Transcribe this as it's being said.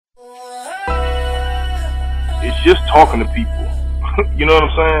just talking to people. You know what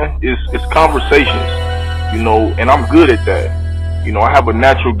I'm saying? It's conversations, you know, and I'm good at that. You know, I have a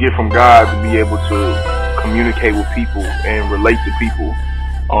natural gift from God to be able to communicate with people and relate to people.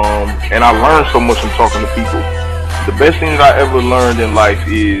 And I learned so much from talking to people. The best thing that I ever learned in life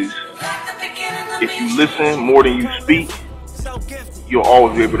is if you listen more than you speak, you'll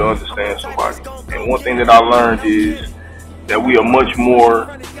always be able to understand somebody. And one thing that I learned is that we are much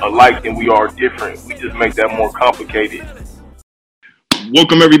more alike than we are different. We just make that more complicated.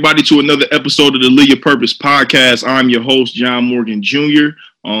 Welcome everybody to another episode of the Live Your Purpose podcast. I'm your host, John Morgan Jr.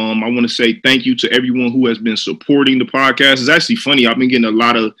 I want to say thank you to everyone who has been supporting the podcast. It's actually funny. I've been getting a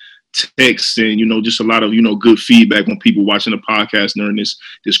lot of texts and, just a lot of, good feedback on people watching the podcast during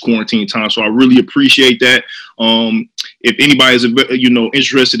this quarantine time. So I really appreciate that. If anybody is,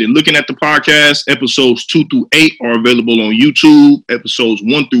 interested in looking at the podcast, episodes 2 through 8 are available on YouTube. Episodes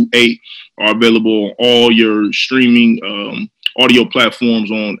 1 through 8 are available on all your streaming audio platforms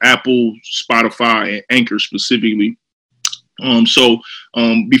on Apple, Spotify, and Anchor specifically. So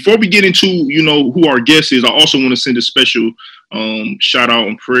before we get into, who our guest is, I also want to send a special shout out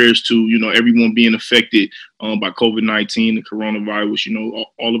and prayers to, everyone being affected by COVID-19, the coronavirus,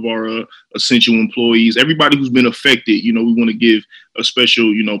 all of our essential employees, everybody who's been affected. We want to give a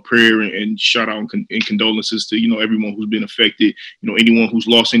special, prayer and shout out and condolences to, everyone who's been affected, anyone who's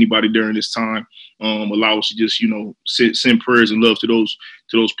lost anybody during this time. Allow us to just, send prayers and love to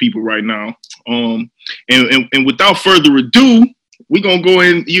those people right now. And without further ado, we're going to go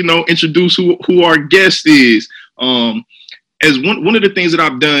and, introduce who our guest is. As one of the things that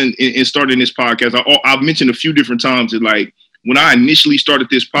I've done in starting this podcast, I've mentioned a few different times that, like, when I initially started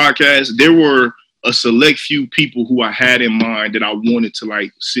this podcast, there were a select few people who I had in mind that I wanted to,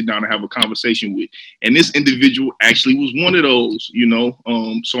 like, sit down and have a conversation with. And this individual actually was one of those,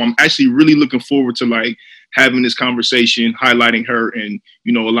 so I'm actually really looking forward to, like, having this conversation, highlighting her and,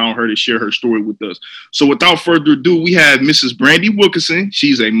 allowing her to share her story with us. So without further ado, we have Mrs. Brandee Wilkinson.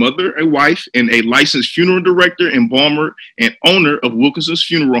 She's a mother, a wife, and a licensed funeral director, embalmer, and owner of Wilkinson's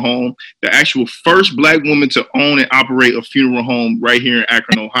Funeral Home, the actual first Black woman to own and operate a funeral home right here in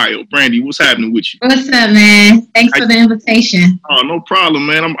Akron, Ohio. Brandee, what's happening with you? What's up, man? Thanks for the invitation. Oh, no problem,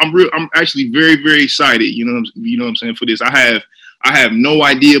 man. I'm actually very, very excited. You know what I'm saying, for this. I have no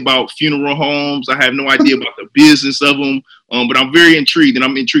idea about funeral homes. I have no idea about the business of them. But I'm very intrigued, and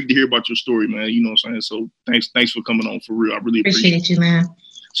I'm intrigued to hear about your story, man. You know what I'm saying? So thanks for coming on, for real. I really appreciate you, man.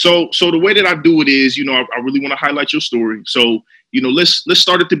 So the way that I do it is, I really want to highlight your story. So, let's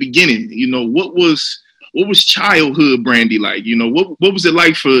start at the beginning. What was childhood Brandee like? What was it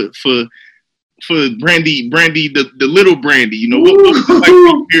like for Brandee, the little Brandee? What was it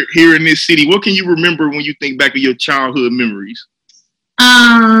like here in this city? What can you remember when you think back of your childhood memories?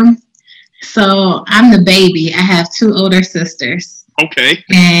 So I'm the baby. I have 2 older sisters. Okay.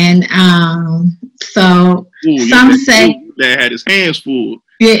 And so some say that had his hands full.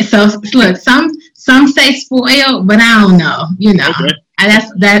 Yeah. So look, some say spoiled, but I don't know. Okay.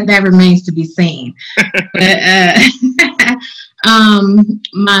 That remains to be seen. But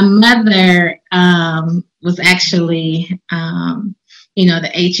my mother was actually the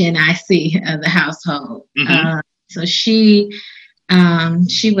HNIC of the household. Mm-hmm. So she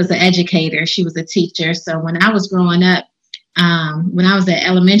was an educator. She was a teacher. So when I was growing up, when I was at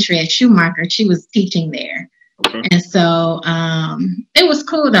elementary at Schumacher, she was teaching there. Okay. And so it was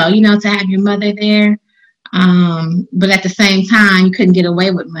cool, though, to have your mother there. But at the same time, you couldn't get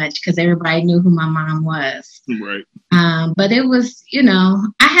away with much because everybody knew who my mom was. Right. But it was, I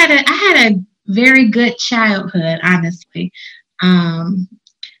had a very good childhood, honestly.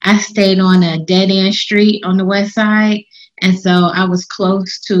 I stayed on a dead-end street on the west side. And so I was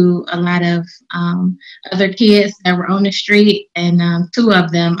close to a lot of other kids that were on the street, and 2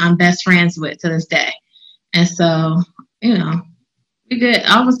 of them I'm best friends with to this day. And so, we good.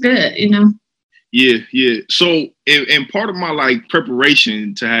 All was good, Yeah. So, and part of my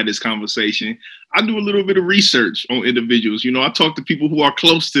preparation to have this conversation, I do a little bit of research on individuals. I talk to people who are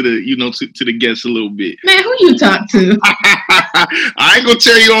close to the, to the guests a little bit. Man, who you talk to? I ain't gonna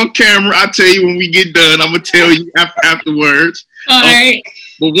tell you on camera. I'll tell you when we get done. I'm gonna tell you afterwards. All right.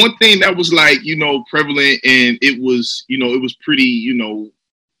 But one thing that was prevalent, and it was pretty,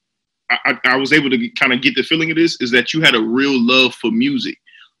 I was able to kind of get the feeling of this, is that you had a real love for music.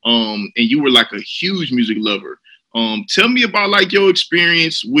 And you were a huge music lover. Tell me about your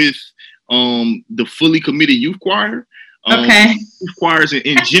experience with the fully committed youth choir. Okay. Youth choirs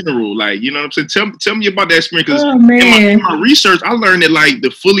in general, you know what I'm saying? Tell me about that experience, because in my research, I learned that the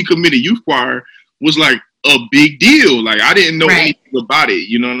fully committed youth choir was a big deal. Like I didn't know Right. anything about it.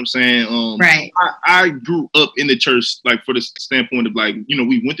 You know what I'm saying? Right. I grew up in the church, like for the standpoint of like, you know,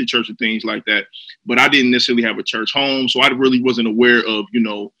 we went to church and things like that, but I didn't necessarily have a church home. So I really wasn't aware of, you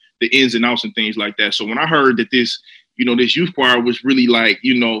know, the ins and outs and things like that. So when I heard that this, you know, this youth choir was really like,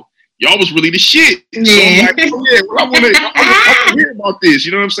 you know, y'all was really the shit. Yeah. So I'm like, oh yeah, well, I want to hear about this.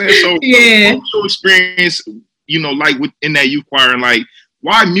 You know what I'm saying? So yeah. your experience, you know, like within that youth choir, and like,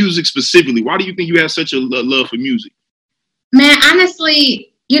 why music specifically? Why do you think you have such a love for music? Man,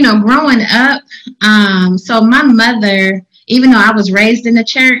 honestly, you know, growing up, so my mother, even though I was raised in the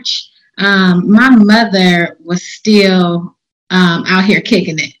church, my mother was still out here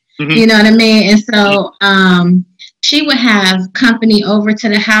kicking it. Mm-hmm. You know what I mean? And so she would have company over to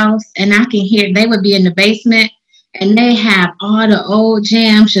the house, and I can hear, they would be in the basement, and they have all the old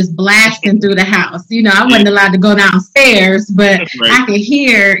jams just blasting through the house. You know, I wasn't allowed to go downstairs, but right. I could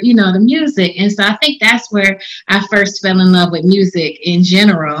hear, you know, the music. And so I think that's where I first fell in love with music in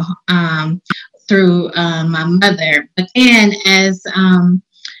general, through my mother. But then as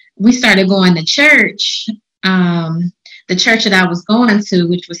we started going to church, the church that I was going to,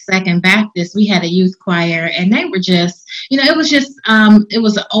 which was Second Baptist, we had a youth choir, and they were just, you know, it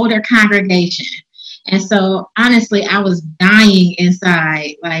was an older congregation. And so, honestly, I was dying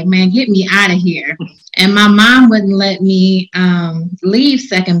inside, like, man, get me out of here. And my mom wouldn't let me leave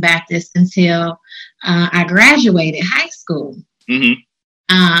Second Baptist until I graduated high school,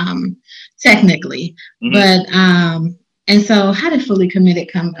 technically. Mm-hmm. But, and so how did Fully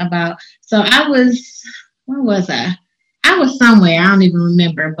Committed come about? So where was I? I was somewhere, I don't even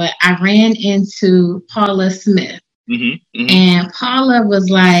remember, but I ran into Paula Smith. Mm-hmm. And Paula was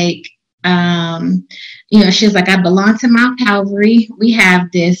like, you know, she was like, I belong to Mount Calvary. We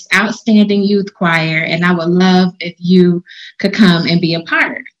have this outstanding youth choir, and I would love if you could come and be a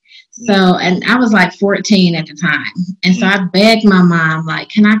part. So, and I was like 14 at the time. And so I begged my mom, like,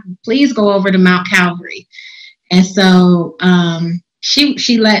 can I please go over to Mount Calvary? And so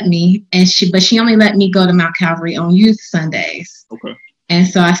she let me, but she only let me go to Mount Calvary on youth Sundays. Okay. And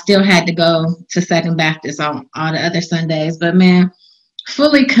so I still had to go to Second Baptist on all the other Sundays. But man,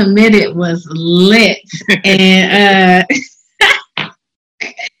 Fully Committed was lit. And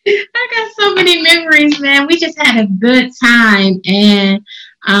I got so many memories, man. We just had a good time, and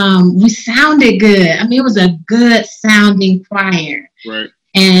we sounded good. I mean, it was a good sounding choir. Right.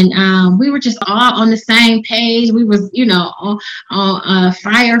 And we were just all on the same page. We was, you know, on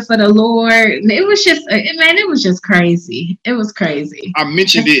fire for the Lord. It was just, man, it was just crazy. It was crazy. I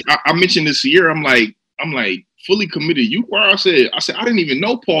mentioned it. I mentioned this year. I'm like, Fully Committed youth choir. I said, I didn't even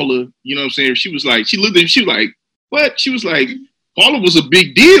know Paula. You know what I'm saying? She was like, she looked at me, she was like, what? She was like, Paula was a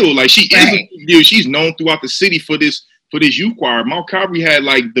big deal. Like, she is a big deal. She's known throughout the city for this youth choir. Mount Calvary had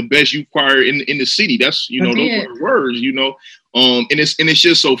like the best youth choir in the city. That's, you know, those are words, you know. And it's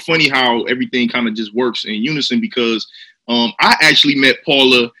just so funny how everything kind of just works in unison, because I actually met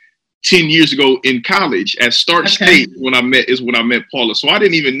Paula 10 years ago in college at Stark State when I met Paula. So I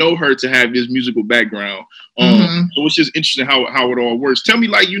didn't even know her to have this musical background. So it's just interesting how it all works. Tell me,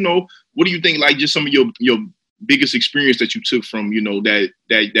 like, you know, what do you think, like, just some of your biggest experience that you took from, you know, that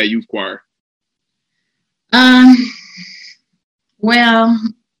youth choir? Well,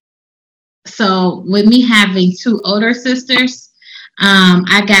 so with me having two older sisters,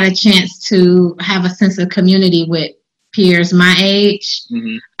 I got a chance to have a sense of community with peers my age.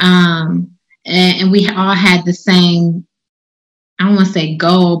 And we all had the same, I don't want to say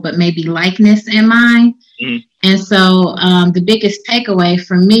goal, but maybe likeness in mind. And so the biggest takeaway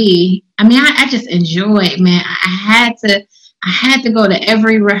for me, I mean, I just enjoyed, man. I had to go to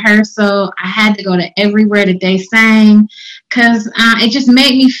every rehearsal. I had to go to everywhere that they sang, because it just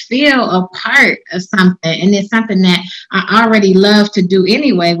made me feel a part of something. And it's something that I already love to do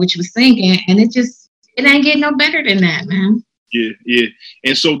anyway, which was singing. And it ain't getting no better than that, man. Yeah.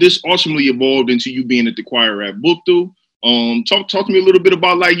 And so this ultimately evolved into you being at the choir at Bookthul. Talk to me a little bit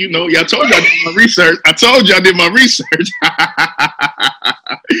about, like, you know, I told you I did my research.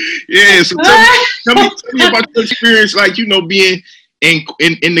 Yeah, so tell me about your experience, like, you know, being in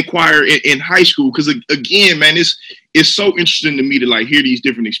the choir in high school. Because again, man, it's so interesting to me to, like, hear these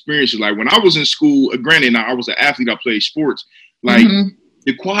different experiences. Like, when I was in school, granted, I was an athlete, I played sports. Like,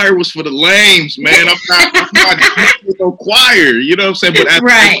 the choir was for the lames, man. I'm not no choir, you know what I'm saying? But as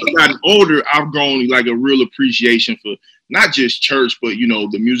I've gotten older, I've grown like a real appreciation for not just church, but, you know,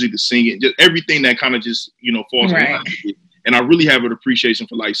 the music, the singing, just everything that kind of just, you know, falls around it. And I really have an appreciation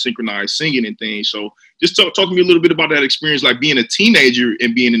for, like, synchronized singing and things. So just talk to me a little bit about that experience, like being a teenager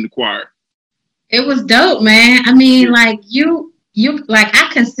and being in the choir. It was dope, man. I mean, like, you I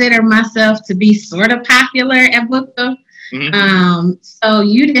consider myself to be sort of popular at Bookville. Mm-hmm. So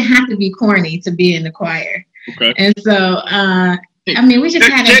you didn't have to be corny to be in the choir. Okay. And so, we just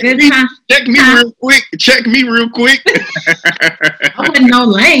had a good time. Check me real quick. I wasn't no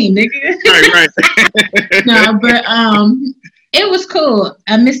lame, nigga. Right. No, but it was cool.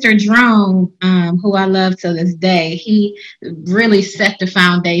 Mr. Drone, who I love to this day, he really set the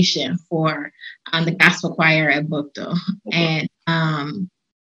foundation for the gospel choir at Bookville. Okay. And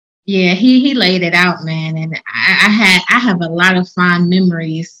he laid it out, man. And I have a lot of fond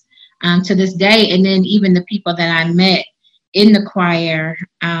memories to this day. And then even the people that I met in the choir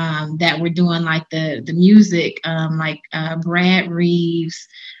that were doing like the music, Brad Reeves,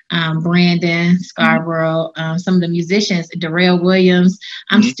 Brandee, Scarborough, some of the musicians, Darrell Williams.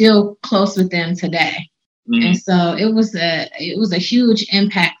 I'm still close with them today. And so it was a huge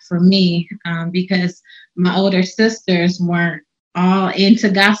impact for me because my older sisters weren't all into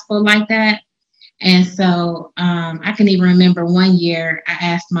gospel like that. And so I can even remember one year I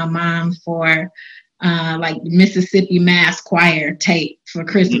asked my mom for Mississippi Mass Choir tape for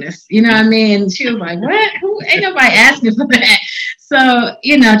Christmas. You know what I mean? And she was like, what? Ain't nobody asking for that. So,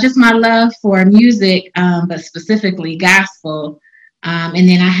 just my love for music, but specifically gospel. And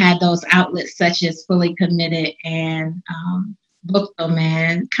then I had those outlets such as Fully Committed and Bookville,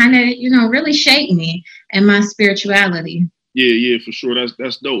 man, kind of, really shaped me and my spirituality. Yeah, for sure.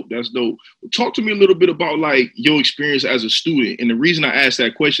 That's dope. Talk to me a little bit about like your experience as a student. And the reason I asked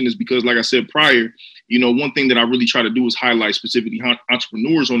that question is because, like I said prior, one thing that I really try to do is highlight specifically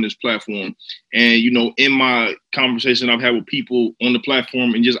entrepreneurs on this platform. And, in my conversation I've had with people on the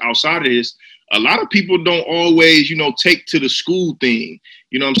platform and just outside of this, a lot of people don't always, take to the school thing.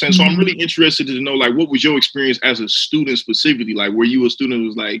 You know what I'm saying? So I'm really interested to know, like, what was your experience as a student specifically? Like, were you a student who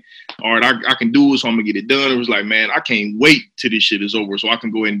was like, all right, I can do it, so I'm going to get it done? It was like, man, I can't wait till this shit is over so I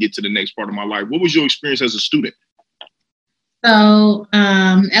can go ahead and get to the next part of my life. What was your experience as a student? So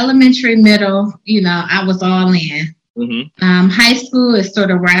elementary, middle, I was all in. Mm-hmm. High school is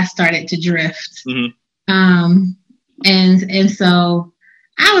sort of where I started to drift. Mm-hmm. And so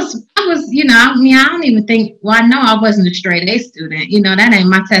I was, I don't even think, I know I wasn't a straight A student, that ain't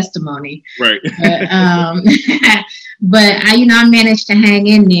my testimony. Right. But I managed to hang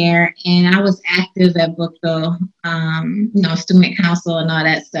in there, and I was active at Bookville, student council and all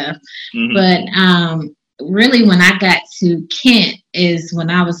that stuff. Mm-hmm. But really when I got to Kent is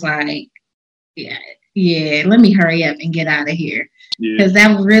when I was like, yeah, let me hurry up and get out of here. Because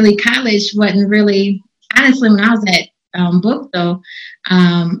that was really, college wasn't really, honestly, when I was at Bookville,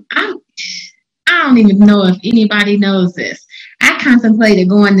 I don't even know if anybody knows this. I contemplated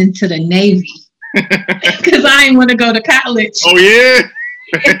going into the Navy because I didn't want to go to college. Oh yeah.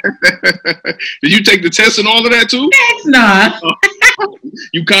 Did you take the test and all of that too? Heck no.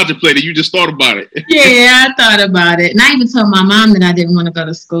 You contemplated, you just thought about it. Yeah, I thought about it. And I even told my mom that I didn't want to go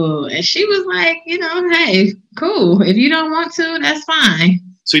to school. And she was like, hey, cool. If you don't want to, that's fine.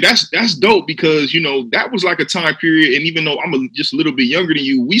 See, that's dope because, that was like a time period. And even though I'm just a little bit younger than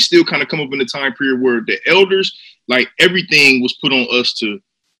you, we still kind of come up in a time period where the elders, like everything was put on us to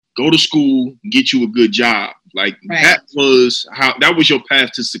go to school, get you a good job. Like that was your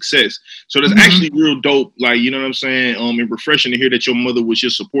path to success. So that's actually real dope. Like, you know what I'm saying? And refreshing to hear that your mother was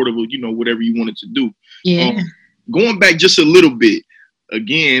just supportive of, whatever you wanted to do. Yeah. Going back just a little bit,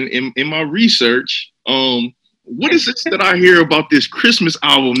 again, in my research, what is this that I hear about this Christmas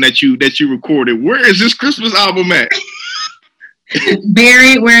album that you recorded? Where is this Christmas album at?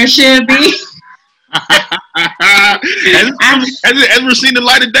 Buried where it should be. Has it ever seen the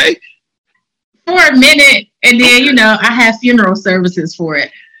light of day? For a minute, and then I have funeral services for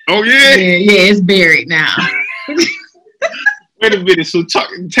it. Oh yeah, yeah, it's buried now. Wait a minute. So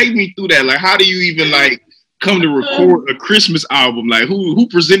take me through that. Like, how do you even come to record a Christmas album? Like, who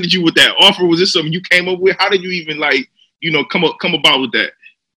presented you with that offer? Was this something you came up with? How did you even come about with that?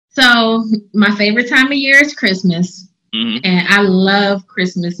 So my favorite time of year is Christmas, and I love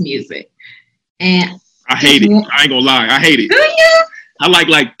Christmas music. And I hate it. I ain't gonna lie. I hate it. Do you? I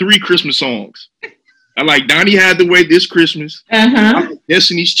like 3 Christmas songs. I like Donny Hathaway, This Christmas. I like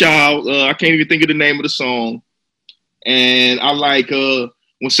Destiny's Child. I can't even think of the name of the song. And I like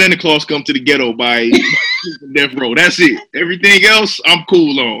When Santa Claus Come to the Ghetto by Death Row. That's it. Everything else, I'm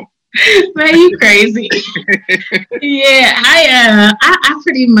cool on. Man, you crazy. Yeah, I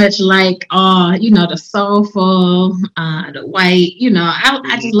pretty much like the soulful, the white,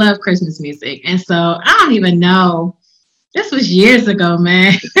 I just love Christmas music. And so I don't even know. This was years ago,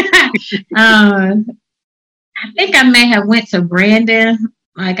 man. I think I may have went to Brandee.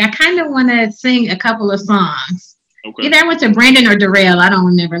 Like, I kind of want to sing a couple of songs. Okay. Either I went to Brandon or Darrell. I don't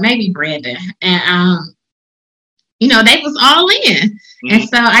remember. Maybe Brandon. And they was all in. Mm-hmm. And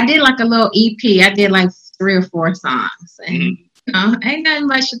so I did like a little EP. I did like 3 or 4 songs. And ain't nothing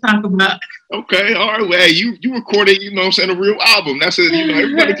much to talk about. Okay, all right. Well, you recorded, a real album. That's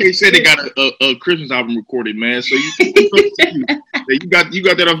everybody can't say they got a Christmas album recorded, man. So you got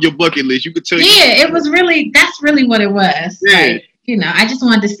that off your bucket list. You could tell. Yeah, that's really what it was. Yeah. Like, I just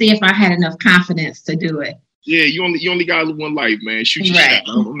wanted to see if I had enough confidence to do it. Yeah, you only got one life, man. Shoot your shot.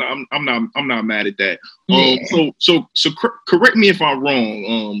 I'm not mad at that. So correct me if I'm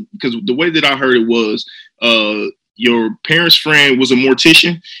wrong. Because the way that I heard it was, your parents' friend was a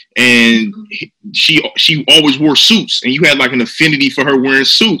mortician, and she always wore suits, and you had like an affinity for her wearing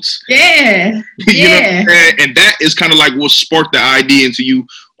suits. Yeah, and that is kind of like what sparked the idea into you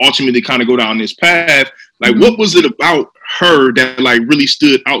ultimately kind of go down this path. Like, what was it about her that like really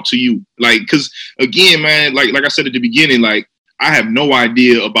stood out to you? Like, because again, man, like I said at the beginning, like I have no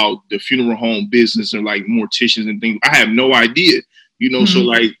idea about the funeral home business and like morticians and things. I have no idea, So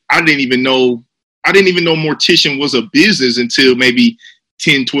like I didn't even know mortician was a business until maybe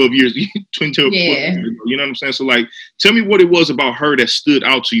 10, 12 years, 12 years ago, you know what I'm saying? So like, tell me what it was about her that stood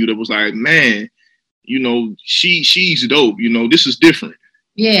out to you that was like, man, she's dope. This is different.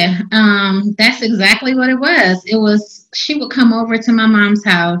 Yeah, that's exactly what it was. She would come over to my mom's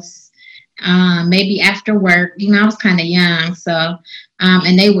house, maybe after work. I was kind of young, so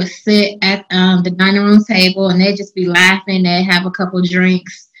and they would sit at the dining room table, and they'd just be laughing. They'd have a couple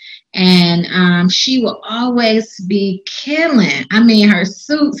drinks, and she would always be killing. I mean, her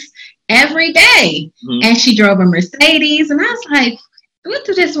suits every day, and she drove a Mercedes, and I was like, what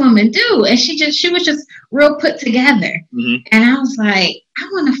did this woman do? And she was just real put together. And I was like, I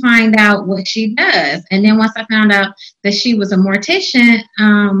want to find out what she does. And then once I found out that she was a mortician,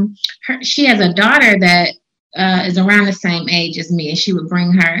 she has a daughter that is around the same age as me. And she would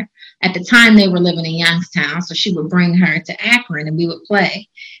bring her, at the time they were living in Youngstown, so she would bring her to Akron and we would play.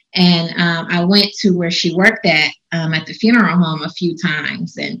 And I went to where she worked at the funeral home a few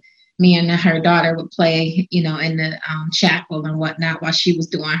times. And me and her daughter would play, in the chapel and whatnot while she was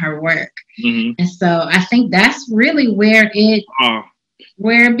doing her work. And so I think that's really where it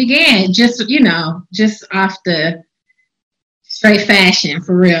began. Just, just off the straight fashion,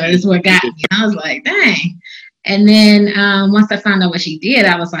 for real, is what got me. I was like, dang. And then once I found out what she did,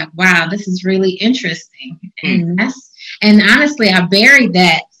 I was like, wow, this is really interesting. And honestly, I buried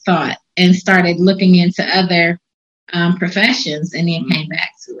that thought and started looking into other professions, and then came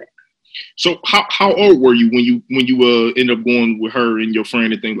back to it. So how old were you when you ended up going with her and your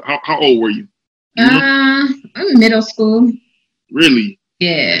friend and things? How old were you? I'm middle school. Really?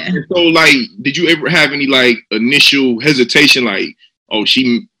 Yeah. And so like, did you ever have any like initial hesitation, like, oh,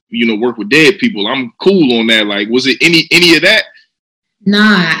 she work with dead people, I'm cool on that? Like, was it any of that?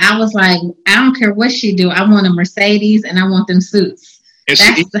 Nah, I was like, I don't care what she do. I want a Mercedes and I want them suits. And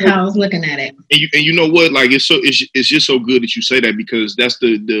that's how I was looking at it. And you know what? Like, it's just so good that you say that, because that's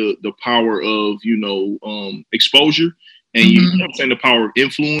the power of exposure, and you know what I'm saying, the power of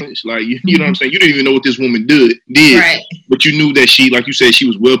influence. Like you know what I'm saying. You didn't even know what this woman did, right? But you knew that she, like you said, she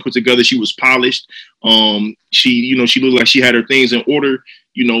was well put together. She was polished. She looked like she had her things in order.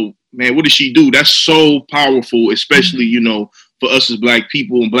 Man, what did she do? That's so powerful, especially for us as Black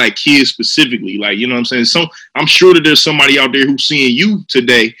people and Black kids specifically. Like, you know what I'm saying? So I'm sure that there's somebody out there who's seeing you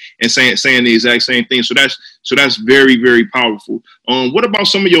today and saying the exact same thing. So that's very, very powerful. What about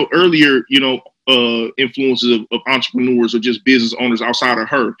some of your earlier, influences of entrepreneurs or just business owners outside of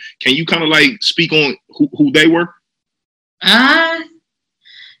her? Can you kind of like speak on who they were?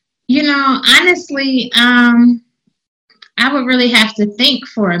 Honestly, I would really have to think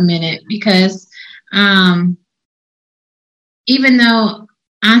for a minute, because even though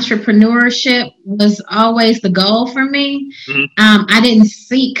entrepreneurship was always the goal for me, I didn't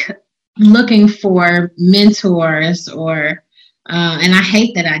seek looking for mentors or, and I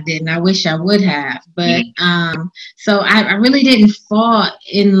hate that I didn't. I wish I would have. But so I really didn't fall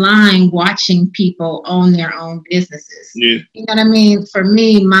in line watching people own their own businesses. Yeah. You know what I mean? For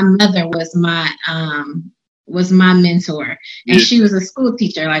me, my mother was my mentor, and she was a school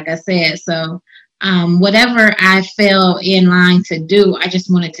teacher, like I said. So whatever I fell in line to do, I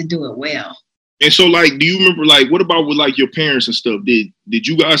just wanted to do it well. And so, like, do you remember, like, what about with like your parents and stuff? Did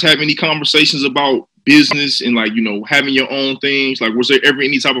you guys have any conversations about business and like, having your own things? Like, was there ever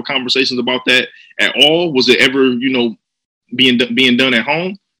any type of conversations about that at all? Was it ever, being done at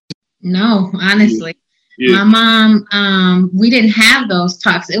home? No, honestly. My mom, we didn't have those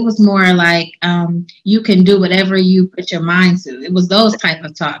talks. It was more like you can do whatever you put your mind to. It was those type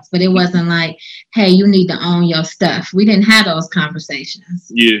of talks, but it wasn't like, hey, you need to own your stuff. We didn't have those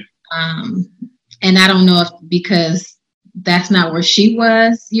conversations. Yeah. And I don't know if because that's not where she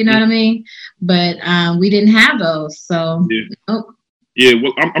was, you know what I mean? But we didn't have those. So Yeah,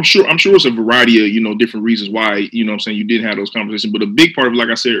 well, I'm sure it's a variety of, you know, different reasons why, you know what I'm saying, you didn't have those conversations. But a big part of it, like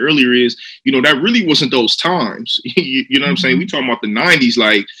I said earlier, is, you know, that really wasn't those times. You know what I'm saying? We talking about the 90s,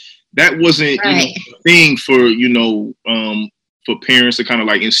 like that wasn't you know, a thing for, you know, for parents to kind of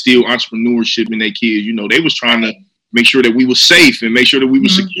like instill entrepreneurship in their kids. You know, they was trying to make sure that we were safe and make sure that we were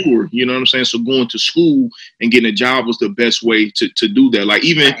secure. You know what I'm saying? So going to school and getting a job was the best way to do that. Like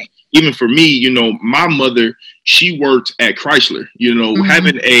even for me, you know, my mother, she worked at Chrysler, you know,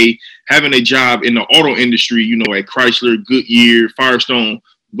 having a job in the auto industry, you know, at Chrysler, Goodyear, Firestone,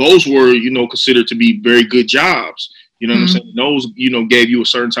 those were, you know, considered to be very good jobs. You know what I'm saying? Those, you know, gave you a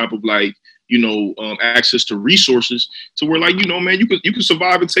certain type of like, you know, access to resources to where like, you know, man, you could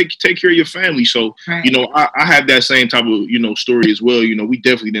survive and take care of your family. So, you know, I had that same type of, you know, story as well. You know, we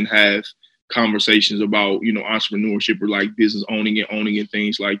definitely didn't have conversations about, you know, entrepreneurship or like business owning and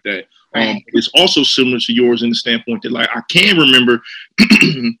things like that. It's also similar to yours in the standpoint that like I can remember,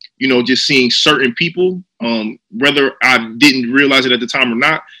 you know, just seeing certain people, whether I didn't realize it at the time or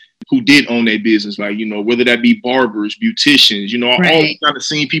not, who did own their business, like, you know, whether that be barbers, beauticians, you know, I always kind of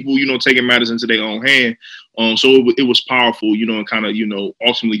seen people, you know, taking matters into their own hand. So it was powerful, you know, and kind of, you know,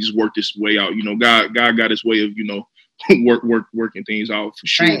 ultimately just worked this way out. You know, God got his way of, you know, working things out for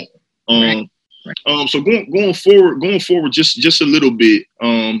sure. So going forward, just a little bit.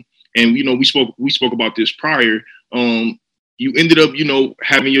 And you know, we spoke about this prior. You ended up, you know,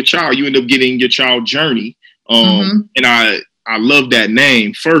 having your child. You ended up getting your child Journey. And I love that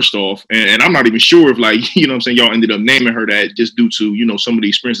name first off, and I'm not even sure if like, you know what I'm saying, y'all ended up naming her that just due to, you know, some of the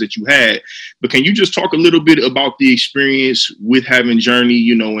experience that you had. But can you just talk a little bit about the experience with having Journey,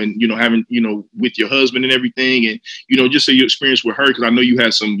 you know, and, you know, having, you know, with your husband and everything, and, you know, just say your experience with her, because I know you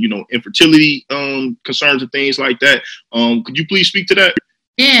had some, you know, infertility concerns and things like that. Could you please speak to that?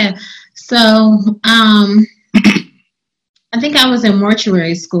 Yeah. So I think I was in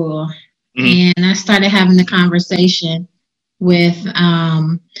mortuary school, and I started having the conversation with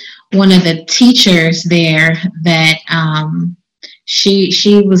one of the teachers there that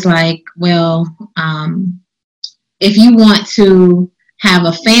she was like, well, if you want to have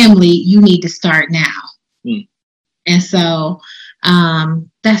a family, you need to start now. And so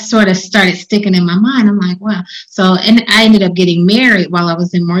that sort of started sticking in my mind. I'm like, wow. So, and I ended up getting married while I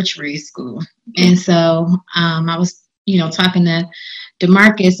was in mortuary school. And so I was, you know, talking to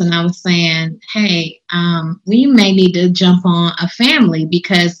DeMarcus, and I was saying, hey, we may need to jump on a family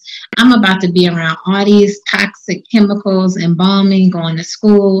because I'm about to be around all these toxic chemicals, embalming, going to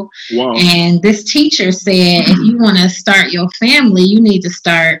school. Wow. And this teacher said, if you want to start your family, you need to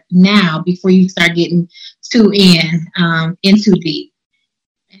start now before you start getting too in too deep.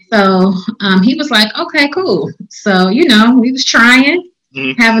 So he was like, okay, cool. So, you know, we was trying,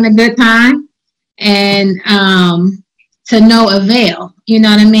 having a good time, and to no avail, you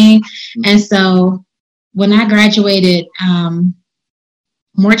know what I mean? And so when I graduated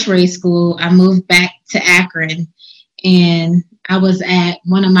mortuary school, I moved back to Akron, and I was at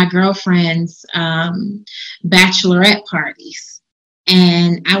one of my girlfriend's bachelorette parties,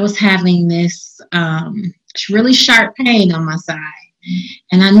 and I was having this really sharp pain on my side.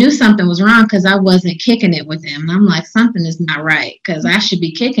 And I knew something was wrong because I wasn't kicking it with him. And I'm like, something is not right because I should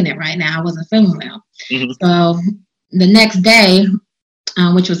be kicking it right now. I wasn't feeling well. So the next day,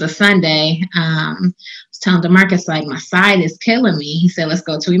 which was a Sunday, I was telling DeMarcus, like, my side is killing me. He said, let's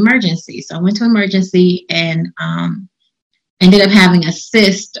go to emergency. So I went to emergency and ended up having a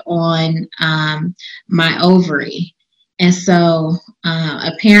cyst on my ovary. And so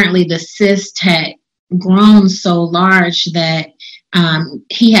apparently the cyst had grown so large that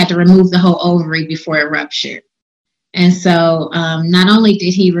he had to remove the whole ovary before it ruptured. And so not only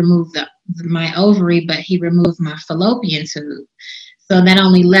did he remove my ovary, but he removed my fallopian tube. So that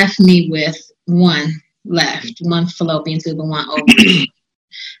only left me with one fallopian tube and one ovary.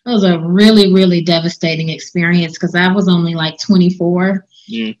 It was a really, really devastating experience because I was only like 24.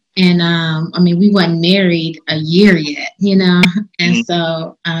 Yeah. And I mean, we wasn't married a year yet, you know? And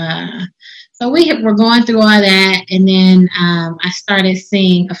so we were going through all that. And then I started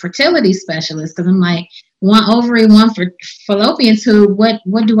seeing a fertility specialist because I'm like, one ovary, one fallopian tube, what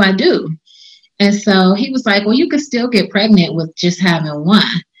do I do? And so he was like, well, you could still get pregnant with just having one.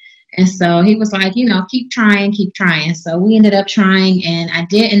 And so he was like, you know, keep trying. So we ended up trying, and I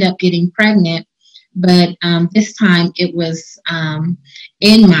did end up getting pregnant but this time it was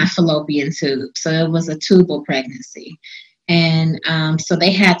in my fallopian tube. So it was a tubal pregnancy. And so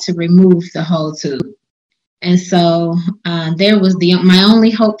they had to remove the whole tube. And so there was my only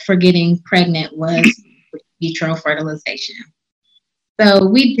hope for getting pregnant was in vitro fertilization. So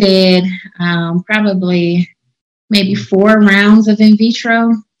we did probably maybe 4 rounds of in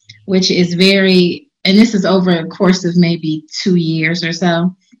vitro, which is and this is over a course of maybe 2 years or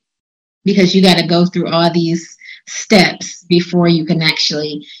so, because you got to go through all these steps before you can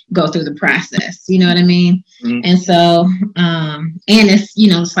actually go through the process. You know what I mean? Mm-hmm. And so, and it's,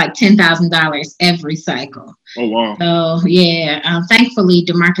 it's like $10,000 every cycle. Oh, wow. So yeah, thankfully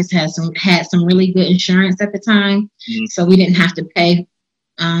DeMarcus had some really good insurance at the time. Mm-hmm. So we didn't have to pay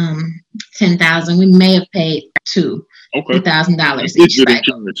 $10,000. We may have paid $2,000 each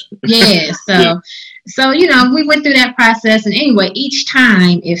cycle. Yeah. So, we went through that process, and anyway, each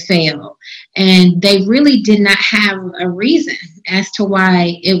time it failed, and they really did not have a reason as to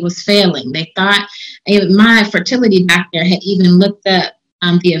why it was failing. They thought my fertility doctor had even looked up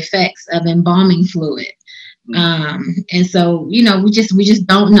the effects of embalming fluid. And so, we just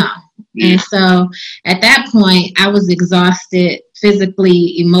don't know. Yeah. And so at that point I was exhausted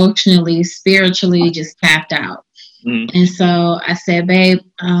physically, emotionally, spiritually, just tapped out. And so I said, babe,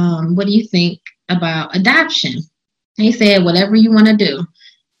 what do you think about adoption? And he said, whatever you want to do.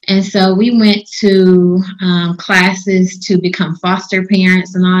 And so we went to classes to become foster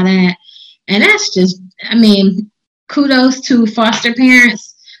parents and all that. And that's just, kudos to foster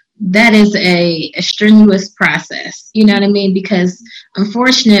parents. That is a strenuous process. You know what I mean? Because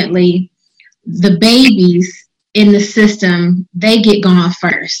unfortunately, the babies in the system, they get gone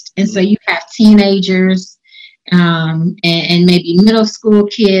first. And so you have teenagers and maybe middle school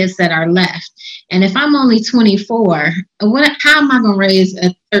kids that are left. And if I'm only 24, how am I going to raise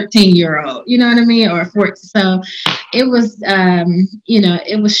a 13-year-old? You know what I mean? Or 14. So it was,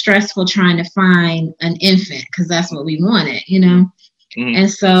 it was stressful trying to find an infant, because that's what we wanted, Mm-hmm.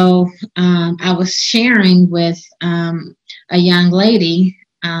 And so I was sharing with a young lady,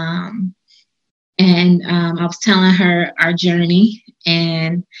 and I was telling her our journey,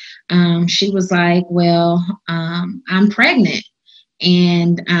 and she was like, well, I'm pregnant.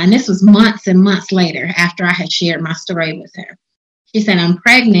 And this was months and months later after I had shared my story with her. She said, I'm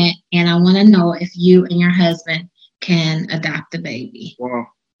pregnant, and I want to know if you and your husband can adopt the baby. Wow.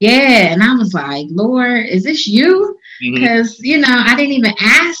 Yeah. And I was like, Lord, is this you? Because, I didn't even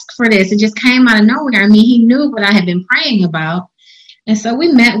ask for this. It just came out of nowhere. He knew what I had been praying about. And so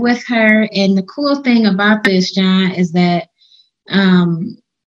we met with her. And the cool thing about this, John, is that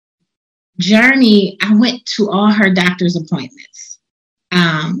journey, I went to all her doctor's appointments.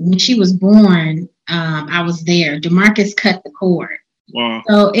 When she was born, I was there. DeMarcus cut the cord. Wow.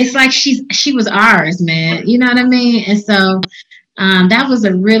 So it's like she was ours, man. Right. You know what I mean? And so that was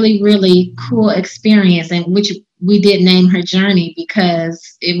a really, really cool experience, and which we did name her Journey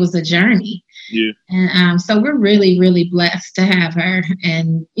because it was a journey. Yeah. And so we're really, really blessed to have her.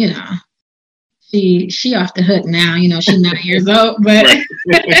 And, she off the hook now, she's 9 years old, but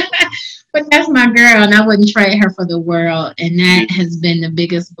but that's my girl, and I wouldn't trade her for the world. And that has been the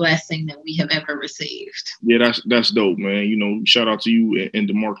biggest blessing that we have ever received. Yeah, that's dope, man. Shout out to you and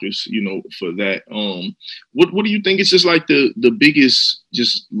DeMarcus, for that. What do you think is just like the biggest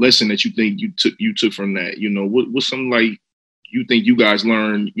just lesson that you think you took from that? What's something like you think you guys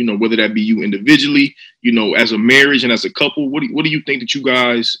learned, whether that be you individually, as a marriage and as a couple? What do you think that you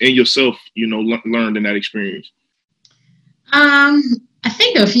guys and yourself, learned in that experience? I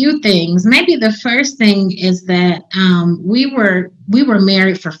think a few things. Maybe the first thing is that we were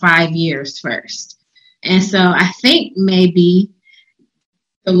married for 5 years first. And so I think maybe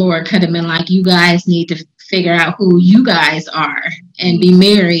the Lord could have been like, you guys need to figure out who you guys are and be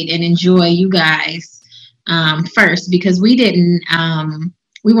married and enjoy you guys first, because we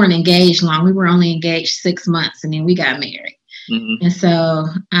weren't engaged long. We were only engaged 6 months, and then we got married. Mm-hmm. And so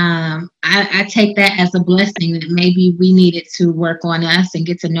I take that as a blessing, that maybe we needed to work on us and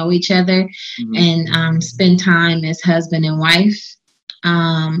get to know each other, mm-hmm. and spend time as husband and wife.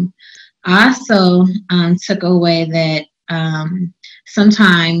 I also took away that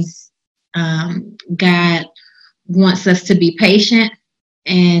sometimes God wants us to be patient,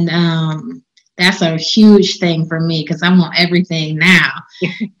 and that's a huge thing for me, because I want everything now.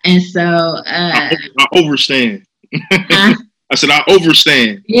 And so I overstand. I said, I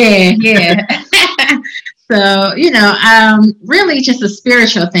overstand. Yeah. So, really just a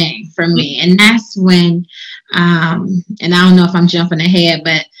spiritual thing for me. And that's when, and I don't know if I'm jumping ahead,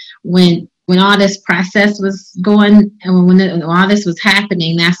 but when when all this process was going, and when all this was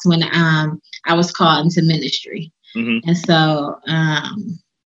happening, that's when I was called into ministry. Mm-hmm. And so,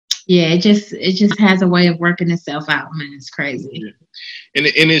 yeah, it just has a way of working itself out, man. It's crazy. Yeah. And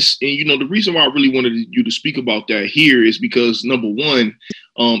you know, the reason why I really wanted you to speak about that here is because, number one,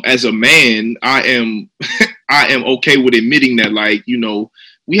 as a man, I am I am okay with admitting that, like, you know,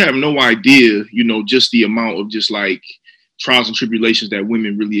 we have no idea, you know, just the amount of just like trials and tribulations that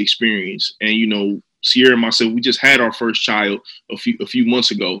women really experience. And, you know, Sierra and myself, we just had our first child a few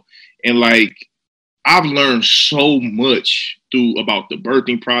months ago, and like, I've learned so much about the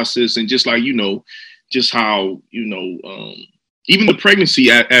birthing process, and just like, you know, just how, you know, even the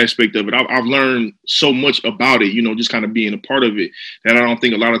pregnancy aspect of it. I've learned so much about it, you know, just kind of being a part of it, that I don't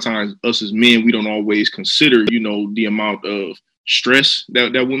think a lot of times us as men, we don't always consider, you know, the amount of stress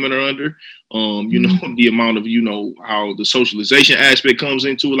that women are under, you know, the amount of, you know, how the socialization aspect comes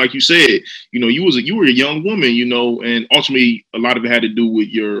into it. Like you said, you know, you were a young woman, you know, and ultimately a lot of it had to do with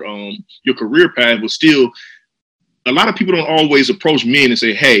your career path, but still, a lot of people don't always approach men and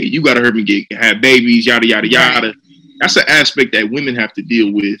say, hey, you got to help me have babies, yada, yada, yada. That's an aspect that women have to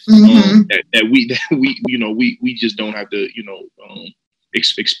deal with, that we, you know, we just don't have to, you know,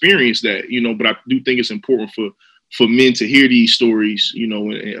 experience that, you know, but I do think it's important for men to hear these stories, you know,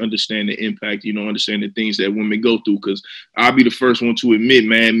 and understand the impact, you know, understand the things that women go through. Because I'll be the first one to admit,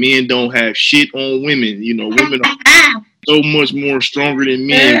 man, men don't have shit on women. You know, women are so much more stronger than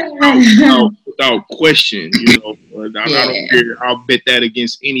men without question, you know. I don't care. I'll bet that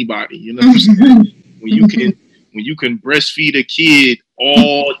against anybody, you know what I'm saying? When you can breastfeed a kid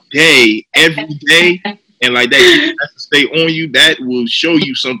all day, every day, and like that kid has to stay on you, that will show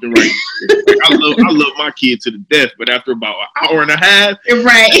you something right there. Like, I love my kid to the death, but after about an hour and a half,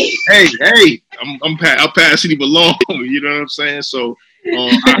 right? Hey, I'll pass it along. You know what I'm saying? So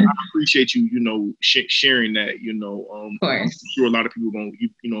I appreciate you, you know, sharing that. You know, of course. I'm sure a lot of people are going to,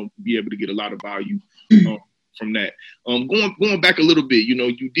 you know, be able to get a lot of value from that. Going back a little bit, you know,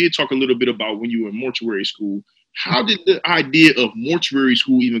 you did talk a little bit about when you were in mortuary school. How did the idea of mortuary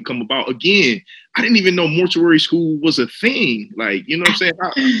school even come about? Again, I didn't even know mortuary school was a thing. Like, you know what I'm saying?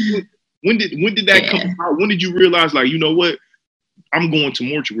 When did that come about? When did you realize, like, you know what, I'm going to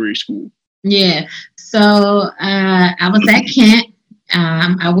mortuary school? Yeah. So I was at Kent.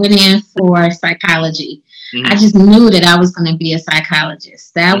 I went in for psychology. Mm-hmm. I just knew that I was going to be a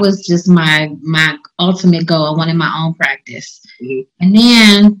psychologist. That was just my ultimate goal. I wanted my own practice. Mm-hmm. And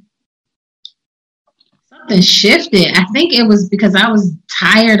then something shifted. I think it was because I was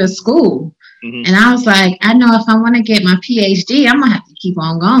tired of school. Mm-hmm. And I was like, I know if I want to get my PhD, I'm going to have to keep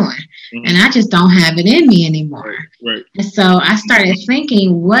on going. Mm-hmm. And I just don't have it in me anymore. Right. And so I started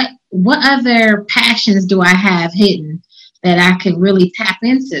thinking, what other passions do I have hidden that I could really tap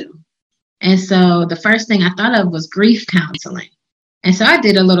into? And so the first thing I thought of was grief counseling. And so I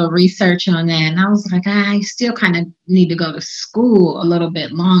did a little research on that. And I was like, I still kind of need to go to school a little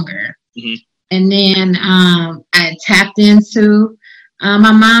bit longer. Mm-hmm. And then I tapped into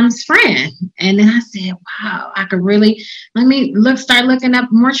my mom's friend. And then I said, wow, I could really, start looking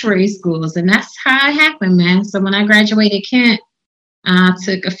up mortuary schools. And that's how it happened, man. So when I graduated Kent, I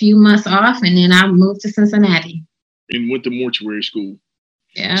took a few months off and then I moved to Cincinnati. And went to mortuary school.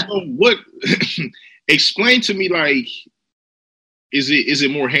 Yeah. So what, explain to me, like, is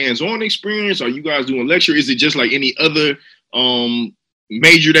it more hands-on experience? Are you guys doing lecture? Is it just like any other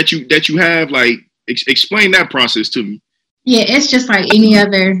major that you have? Like, explain that process to me. Yeah, it's just like any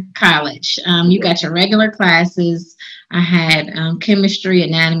other college. You got your regular classes. I had chemistry,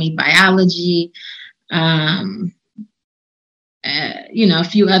 anatomy, biology, you know, a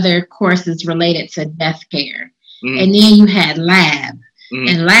few other courses related to death care. Mm-hmm. And then you had lab. Mm-hmm.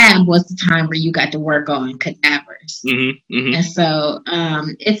 And lab was the time where you got to work on cadavers. Mm-hmm. Mm-hmm. And so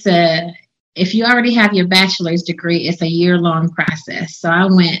if you already have your bachelor's degree, it's a year-long process. So I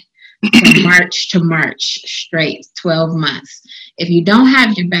went from March to March straight, 12 months. If you don't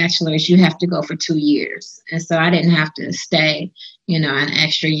have your bachelor's, you have to go for 2 years. And so I didn't have to stay, you know, an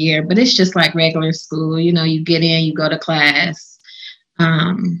extra year. But it's just like regular school. You know, you get in, you go to class,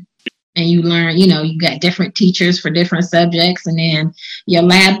 and you learn, you know, you got different teachers for different subjects. And then your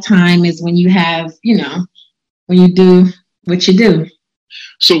lab time is when you have, you know, when you do what you do.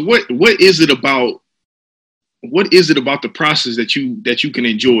 So what is it about the process that you can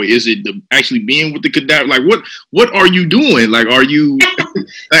enjoy? Is it actually being with the cadaver? Like, what are you doing? Like, are you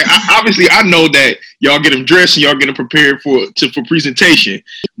like, obviously I know that y'all get them dressed and y'all get them prepared for presentation,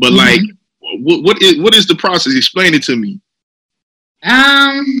 but like, what is the process? Explain it to me.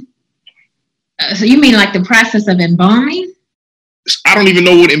 So you mean like the process of embalming? I don't even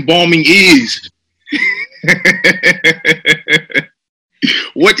know what embalming is.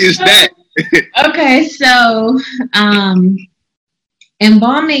 What is that? Okay, so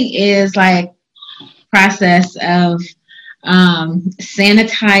embalming is like process of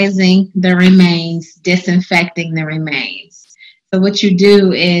sanitizing the remains, disinfecting the remains. So what you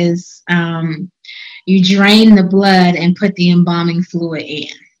do is you drain the blood and put the embalming fluid in.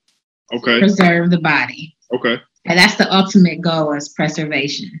 Okay. Preserve the body. Okay. And that's the ultimate goal, is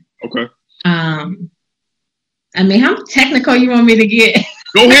preservation. Okay. I mean, how technical you want me to get?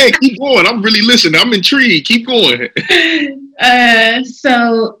 Go ahead, keep going. I'm really listening. I'm intrigued. Keep going.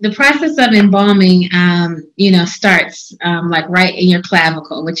 So the process of embalming, starts like right in your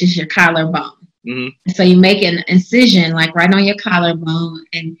clavicle, which is your collarbone. Mm-hmm. So you make an incision like right on your collarbone,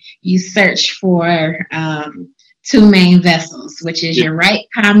 and you search for two main vessels, which is your right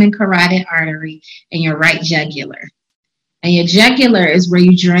common carotid artery and your right jugular. And your jugular is where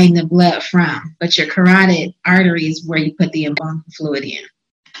you drain the blood from, but your carotid artery is where you put the embalming fluid in.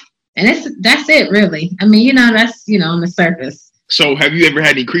 And that's it, really. I mean, that's, on the surface. So have you ever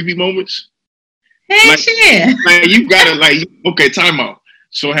had any creepy moments? Heck yeah. Like you gotta okay, time out.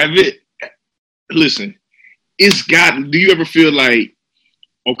 So listen, do you ever feel like,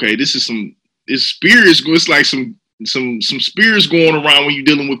 okay, it's spirits, it's like some spirits going around when you're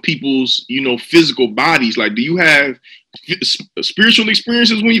dealing with people's, physical bodies. Like, do you have spiritual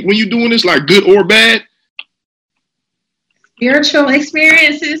experiences when you're doing this, like good or bad? Spiritual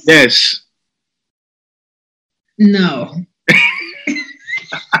experiences? Yes. No.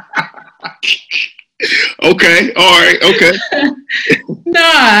 Okay. All right. Okay. Nah.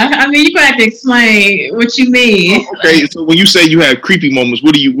 I mean, you have to explain what you mean. Okay. So when you say you have creepy moments,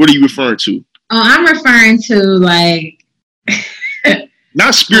 what are you referring to? Oh, I'm referring to like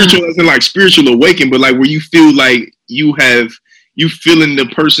not spiritual as in like spiritual awakening, but like where you feel like you feel in the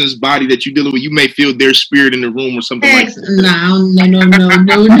person's body that you're dealing with. You may feel their spirit in the room or something like that.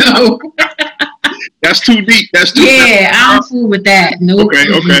 No. That's too deep. That's too deep. I'm cool with that. Nope.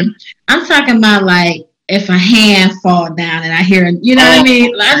 Okay. I'm talking about like if a hand fall down and I hear, what I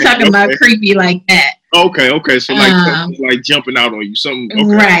mean? I'm talking about creepy like that. Okay. So like jumping out on you, something.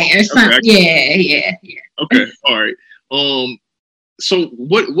 Okay. Right. Or something. Yeah. Okay. All right. So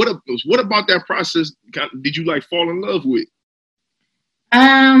what about that process did you like fall in love with?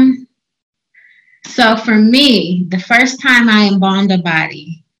 So for me, the first time I embalmed a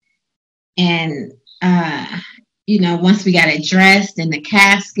body, and once we got it dressed in the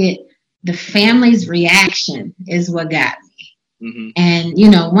casket, the family's reaction is what got me. Mm-hmm. And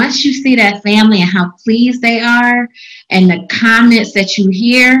once you see that family and how pleased they are, and the comments that you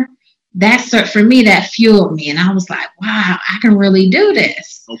hear, for me, that fueled me, and I was like, wow, I can really do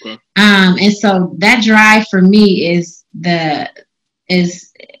this. Okay. And so that drive for me is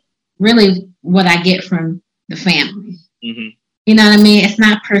really what I get from the family. Mm-hmm. You know what I mean? It's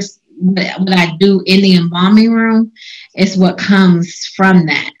not what I do in the embalming room. It's what comes from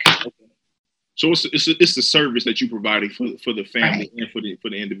that. Okay. So it's the service that you provided for the family, right, and for the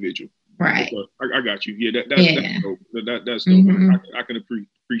individual. Right. Okay. I got you. Yeah, that's dope. That's dope. Mm-hmm. I can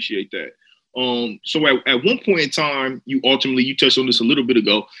appreciate that. So at one point in time, you touched on this a little bit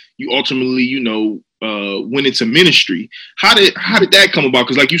ago. You ultimately, went into ministry. How did that come about?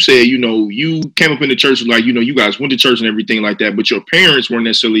 Because like you said, you came up in the church, like, you guys went to church and everything like that, but your parents weren't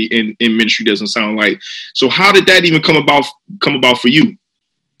necessarily in ministry, doesn't sound like. So how did that even come about for you?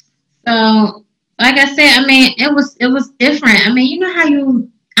 So, like I said, I mean, it was different. I mean, I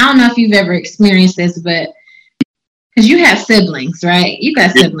don't know if you've ever experienced this, but because you have siblings, right? You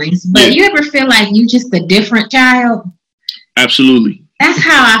got siblings, but you ever feel like you just a different child? Absolutely. That's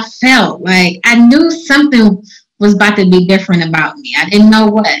how I felt. Like I knew something was about to be different about me. I didn't know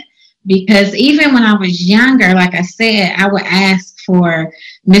what, because even when I was younger, like I said, I would ask for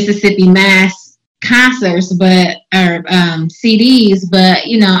Mississippi Mass concerts, or CDs, but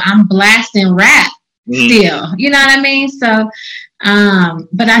I'm blasting rap still. You know what I mean? So,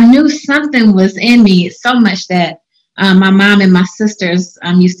 but I knew something was in me so much that my mom and my sisters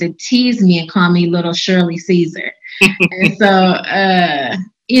used to tease me and call me Little Shirley Caesar. And so,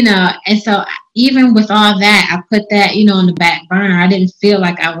 and so even with all that, I put that, on the back burner. I didn't feel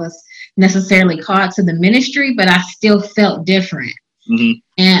like I was necessarily called to the ministry, but I still felt different. Mm-hmm.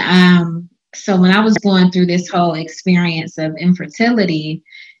 And so when I was going through this whole experience of infertility,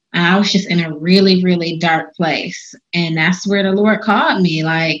 I was just in a really, really dark place. And that's where the Lord called me,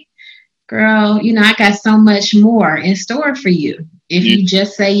 like, girl, I got so much more in store for you if you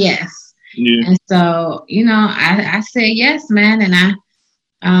just say yes. Yeah. And so, I said yes, man. And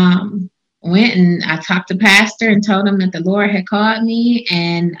went and I talked to pastor and told him that the Lord had called me,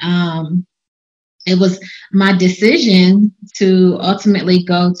 and it was my decision to ultimately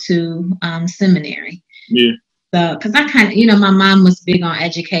go to seminary. Yeah. So, because I kind of, my mom was big on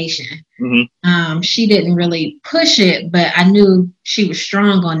education. Mm-hmm. She didn't really push it, but I knew she was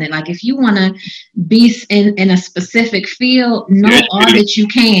strong on it. Like, if you want to be in a specific field, know all that you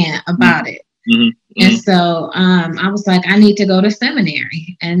can about it. Mm-hmm. And so I was like, I need to go to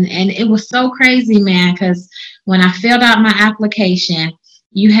seminary. And it was so crazy, man, because when I filled out my application,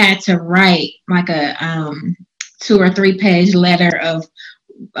 you had to write like a 2 or 3 page letter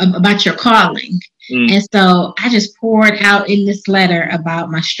about your calling. And so I just poured out in this letter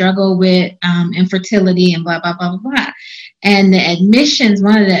about my struggle with infertility and blah, blah, blah, blah, blah. And the admissions,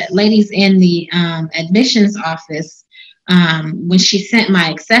 one of the ladies in the admissions office, when she sent my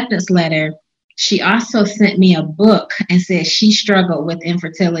acceptance letter, she also sent me a book and said she struggled with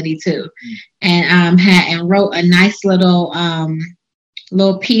infertility too. And wrote a nice little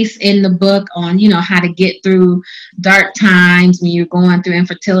piece in the book on, how to get through dark times when you're going through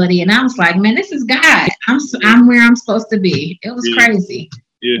infertility. And I was like, man, this is God. I'm where I'm supposed to be. It was crazy.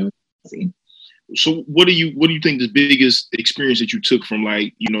 Yeah. Was crazy. So what do you think the biggest experience that you took from,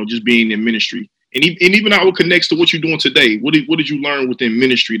 like, just being in ministry? And even how it connects to what you're doing today. What did you learn within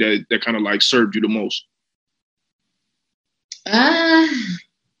ministry that kind of like served you the most?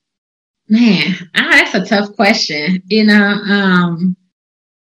 Man, that's a tough question.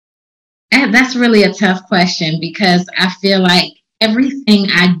 That's really a tough question, because I feel like everything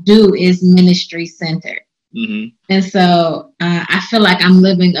I do is ministry centered. Mm-hmm. And so I feel like I'm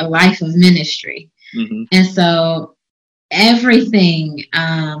living a life of ministry. Mm-hmm. And so everything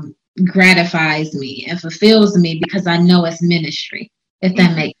gratifies me and fulfills me, because I know it's ministry, if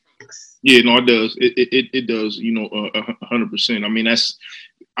that makes sense. Yeah, no, it does. It does, 100%. I mean,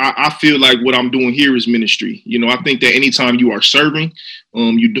 I feel like what I'm doing here is ministry. I think that anytime you are serving,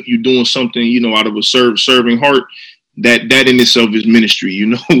 you're doing something, out of a serving heart, that in itself is ministry. A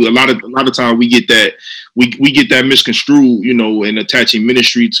lot of time we get that misconstrued, and attaching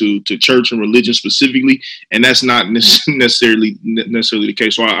ministry to church and religion specifically, and that's not necessarily the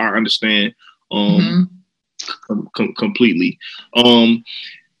case. So I understand completely.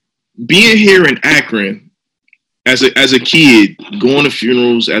 Being here in Akron as a kid, going to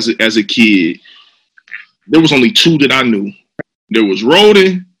funerals as a kid, there was only 2 that I knew. There was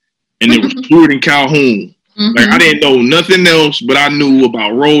Roden and there was Stewart and Calhoun. Mm-hmm. Like, I didn't know nothing else, but I knew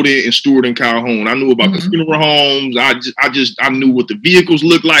about Roden and Stewart and Calhoun. I knew about the funeral homes. I knew what the vehicles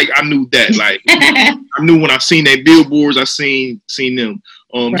looked like. I knew that. Like, I knew when I seen their billboards, I seen them.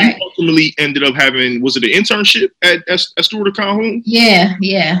 You ultimately ended up having, was it an internship at Stewart and Calhoun? Yeah.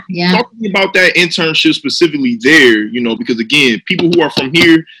 Talk to me about that internship specifically there, because again, people who are from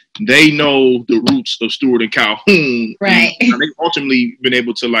here, they know the roots of Stewart and Calhoun. Right. And they've ultimately been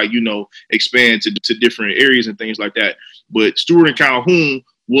able to, expand to different areas and things like that. But Stewart and Calhoun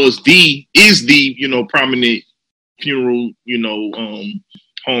is the prominent funeral,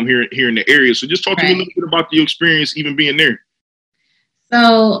 home here in the area. So just talk to me a little bit about your experience even being there.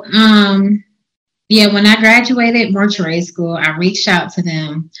 So, when I graduated mortuary school, I reached out to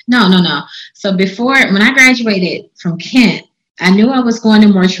them. No. So when I graduated from Kent, I knew I was going to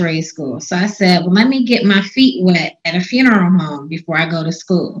mortuary school. So I said, well, let me get my feet wet at a funeral home before I go to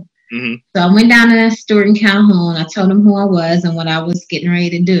school. Mm-hmm. So I went down to Stewart and Calhoun. I told them who I was and what I was getting ready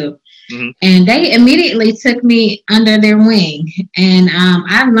to do. Mm-hmm. And they immediately took me under their wing. And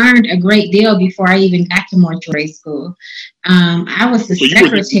I learned a great deal before I even got to mortuary school. I was the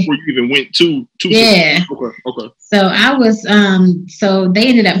secretary. Before you even went to yeah. Okay. So I was, so they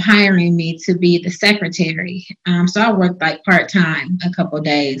ended up hiring me to be the secretary. So I worked like part-time a couple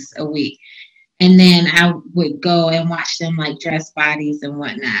days a week. And then I would go and watch them like dress bodies and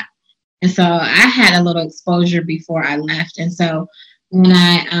whatnot. And so I had a little exposure before I left. And so when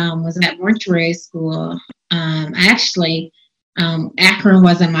I was at mortuary school, actually, Akron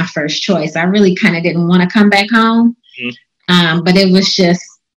wasn't my first choice. I really kind of didn't want to come back home. Mm-hmm. But it was just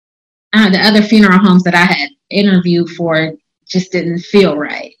the other funeral homes that I had interviewed for just didn't feel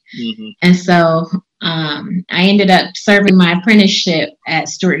right. Mm-hmm. And so I ended up serving my apprenticeship at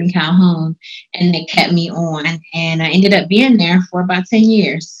Stewart and Calhoun, and they kept me on. And I ended up being there for about 10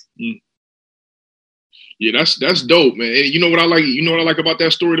 years. Mm. Yeah, that's dope, man. And you know what I like? You know what I like about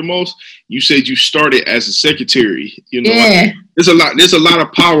that story the most? You said you started as a secretary. Yeah. There's a lot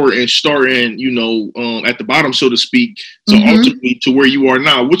of power in starting, at the bottom, so to speak, so ultimately to where you are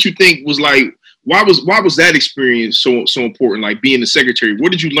now. What you think was like? Why was that experience so important? Like being a secretary,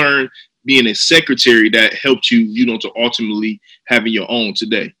 what did you learn being a secretary that helped you, to ultimately having your own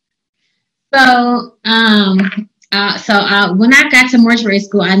today? So, when I got to mortuary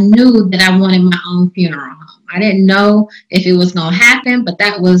school, I knew that I wanted my own funeral home. I didn't know if it was going to happen, but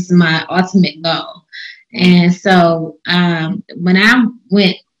that was my ultimate goal. And so, when I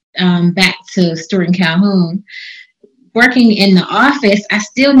went back to Stewart and Calhoun, working in the office, I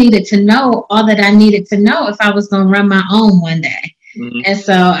still needed to know all that I needed to know if I was going to run my own one day. Mm-hmm. And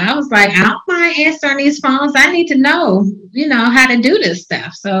so I was like, I don't mind answering these phones. I need to know, how to do this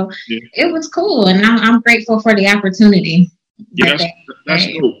stuff. So It was cool. And I'm grateful for the opportunity. Yeah, that's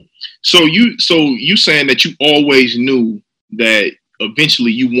cool. So you saying that you always knew that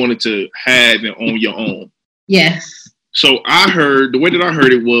eventually you wanted to have and own your own. Yes. So the way that I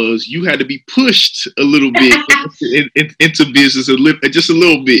heard it was you had to be pushed a little bit into business, just a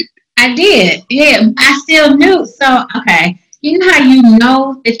little bit. I did. Yeah, I still knew. So, okay. You know how you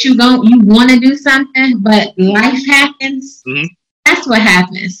know that you want to do something, but life happens? Mm-hmm. That's what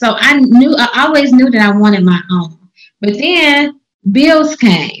happened. So I always knew that I wanted my own. But then bills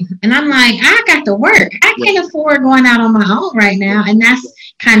came. And I'm like, I got to work. I can't afford going out on my own right now. And that's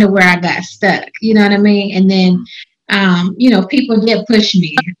kind of where I got stuck. You know what I mean? And then, people did push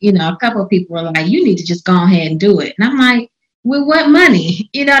me. A couple of people were like, you need to just go ahead and do it. And I'm like, with what money?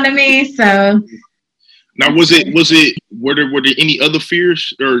 You know what I mean? So... Now, were there any other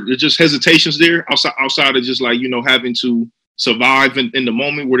fears or just hesitations there outside of just like, having to survive in the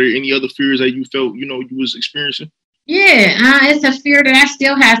moment? Were there any other fears that you felt, you was experiencing? Yeah, it's a fear that I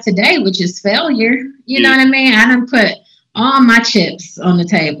still have today, which is failure. You know what I mean? I done put all my chips on the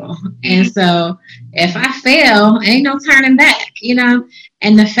table. And so if I fail, ain't no turning back,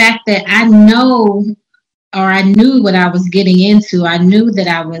 and the fact that I knew what I was getting into. I knew that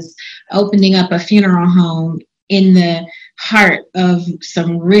I was opening up a funeral home in the heart of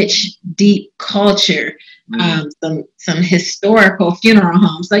some rich, deep culture, some historical funeral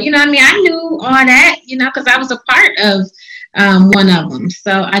homes. So, I knew all that, because I was a part of one of them.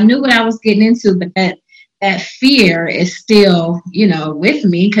 So I knew what I was getting into, but that fear is still, with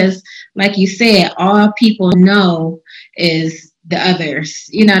me because, like you said, all people know is the others,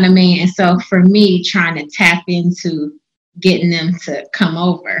 you know what I mean? And so for me, trying to tap into getting them to come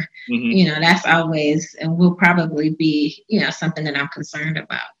over, that's always and will probably be, something that I'm concerned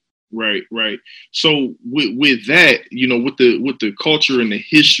about. Right. So with that, with the culture and the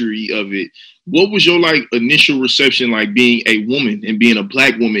history of it, what was your initial reception like being a woman and being a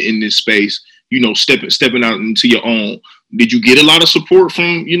Black woman in this space, stepping out into your own? Did you get a lot of support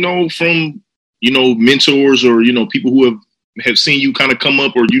from mentors or, people who have seen you kind of come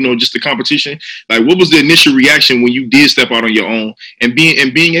up or, just the competition? Like, what was the initial reaction when you did step out on your own and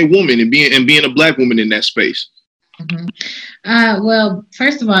being a woman and being a Black woman in that space? Mm-hmm. Well,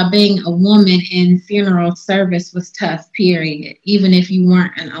 first of all, being a woman in funeral service was tough, period, even if you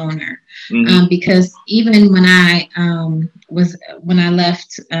weren't an owner. Mm-hmm. Because even when I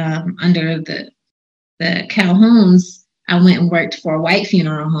left under the Calhouns, I went and worked for a white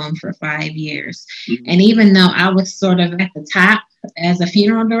funeral home for 5 years. Mm-hmm. And even though I was sort of at the top as a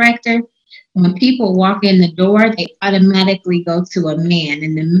funeral director, when people walk in the door, they automatically go to a man.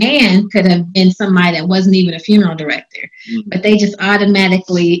 And the man could have been somebody that wasn't even a funeral director, but they just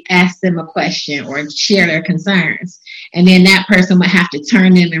automatically ask them a question or share their concerns. And then that person would have to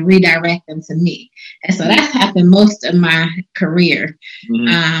turn them and redirect them to me. And so that's happened most of my career.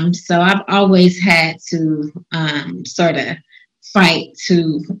 Mm-hmm. So I've always had to sort of fight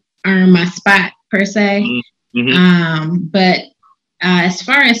to earn my spot, per se. Mm-hmm. But as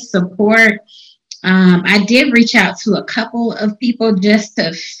far as support, I did reach out to a couple of people just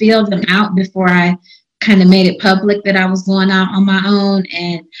to feel them out before I kind of made it public that I was going out on my own.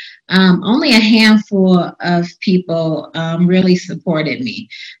 And only a handful of people really supported me.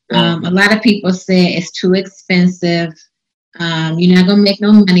 A lot of people said it's too expensive. You're not going to make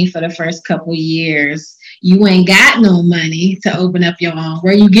no money for the first couple years. You ain't got no money to open up your own.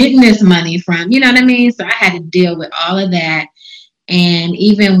 Where you getting this money from? You know what I mean? So I had to deal with all of that. And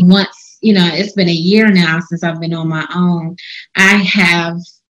even once, it's been a year now since I've been on my own, I have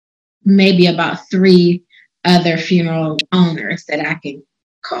maybe about 3 other funeral owners that I can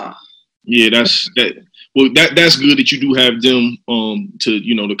call. Yeah, that's good that you do have them to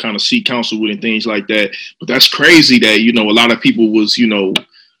to kind of seek counsel with and things like that. But that's crazy that a lot of people was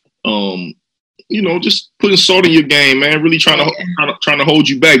just putting salt in your game, man, really trying to hold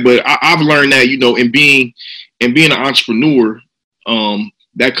you back. But I've learned that in being an entrepreneur,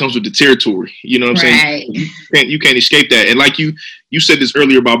 that comes with the territory. You know what I'm saying? You can't escape that. And like you said this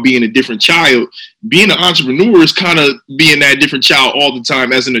earlier about being a different child. Being an entrepreneur is kind of being that different child all the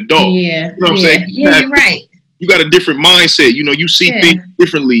time as an adult. Yeah. You know what I'm saying? Yeah, you're right. you got a different mindset. You know, you see things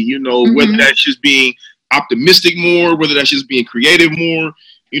differently. You know, whether that's just being optimistic more, whether that's just being creative more.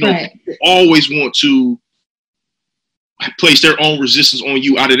 You know, people always want to place their own resistance on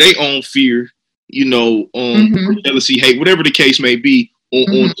you out of their own fear. You know, jealousy, hate, whatever the case may be,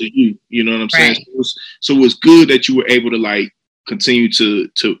 onto you. You know what I'm saying? So it's good that you were able to like continue to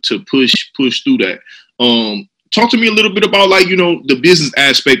push through that. Talk to me a little bit about like, you know, the business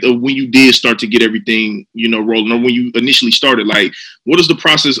aspect of when you did start to get everything, you know, rolling, or when you initially started. Like, what is the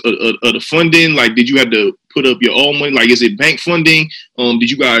process of the funding? Like, did you have to put up your own money? Like, is it bank funding? Do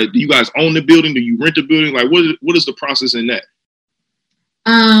you guys own the building? Do you rent the building? Like, what is the process in that?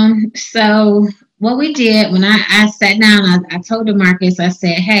 So what we did when I sat down, I told DeMarcus, I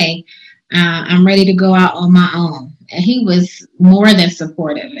said, hey, I'm ready to go out on my own. And he was more than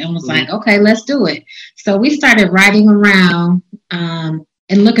supportive and was like, okay, let's do it. So we started riding around and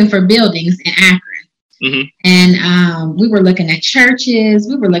looking for buildings in Akron. And we were looking at churches.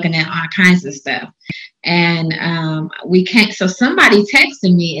 We were looking at all kinds of stuff. And so somebody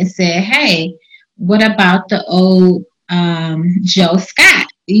texted me and said, hey, what about the old Joe Scott?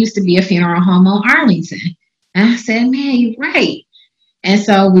 It used to be a funeral home on Arlington. And I said, man, you're right. And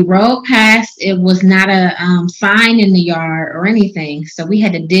so we rode past. It was not a sign in the yard or anything. So we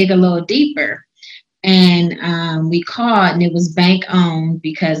had to dig a little deeper. And we called, and it was bank owned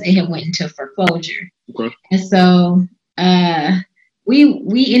because it had went into foreclosure. Okay. And so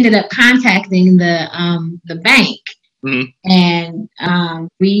we ended up contacting the bank. And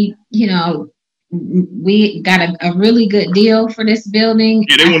we, you know, we got a really good deal for this building.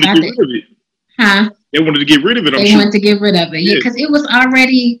 Yeah, they wanted to get rid of it. Huh? They wanted to get rid of it. They wanted to get rid of it. Yeah, because it was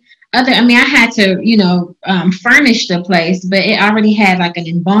already I had to, you know, furnish the place, but it already had like an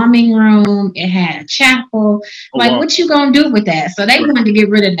embalming room. It had a chapel. What you gonna do with that? So they wanted to get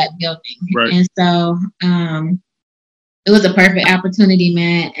rid of that building. Right. And so it was a perfect opportunity,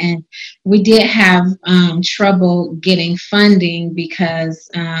 man. And we did have trouble getting funding because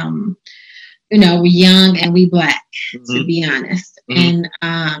you know, we're young and we Black, to be honest. And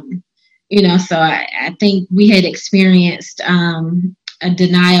you know, so I think we had experienced a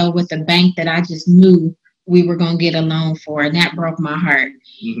denial with a bank that I just knew we were going to get a loan for, and that broke my heart.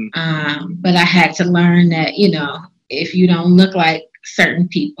 But I had to learn that, you know, if you don't look like certain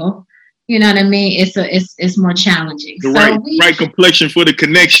people, you know what I mean, it's more challenging. The right complexion for the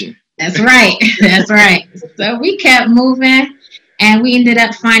connection. That's right. That's right. So we kept moving, and we ended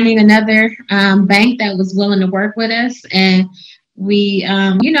up finding another bank that was willing to work with us, and we,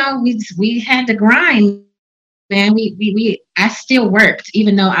 you know, we had to grind, man. I still worked,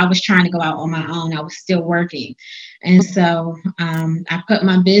 even though I was trying to go out on my own. I was still working. And so I put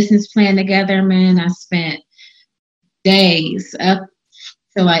my business plan together, man. I spent days up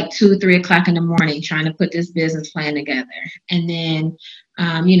to like 2-3 o'clock in the morning trying to put this business plan together. And then,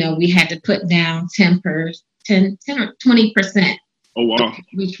 you know, we had to put down 10 or 20%. Oh, wow.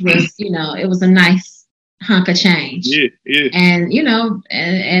 Which was, you know, it was a nice hunk of change. Yeah. And you know,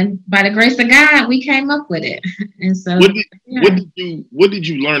 and by the grace of God, we came up with it. And so what did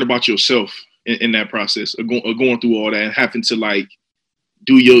you learn about yourself in that process of going through all that and having to like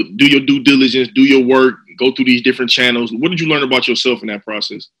do your due diligence, do your work, go through these different channels? What did you learn about yourself in that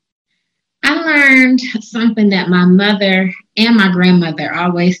process? I learned something that my mother and my grandmother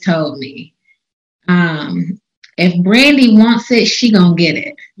always told me. If Brandee wants it, she gonna get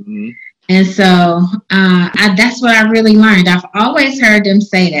it. And so that's what I really learned. I've always heard them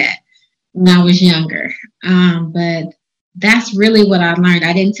say that when I was younger. But that's really what I learned.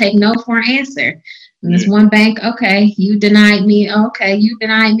 I didn't take no for an answer. And this one bank, okay, you denied me. Okay, you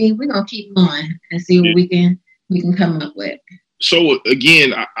denied me. We're going to keep going and see what we can come up with. So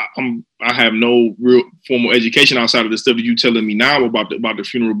again, I have no real formal education outside of the stuff that you're telling me now about the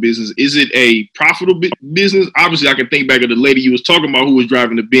funeral business. Is it a profitable business? Obviously, I can think back of the lady you was talking about who was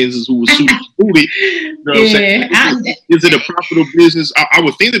driving the Benzes, who was super booty. You know what I'm saying? Is it a profitable business? I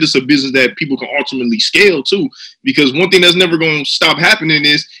would think that it's a business that people can ultimately scale too, because one thing that's never going to stop happening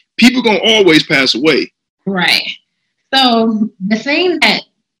is people going to always pass away. Right. So the thing that,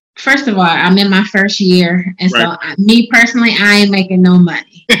 first of all, I'm in my first year, and so me personally, I ain't making no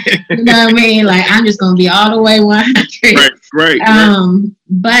money. You know what I mean? Like, I'm just gonna be all the way 100. Right.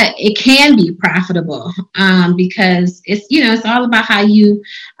 But it can be profitable because it's, you know, it's all about how you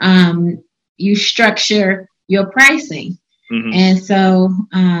structure your pricing. And so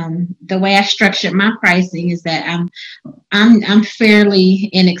the way I structured my pricing is that I'm fairly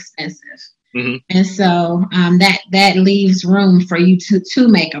inexpensive. And so that leaves room for you to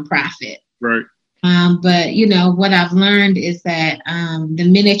make a profit. Right. But you know what I've learned is that the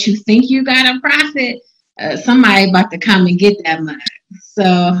minute you think you got a profit, somebody about to come and get that money.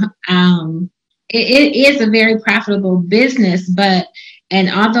 So it is a very profitable business, and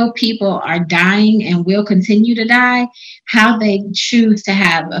although people are dying and will continue to die, how they choose to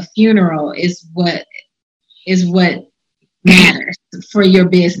have a funeral is what matters for your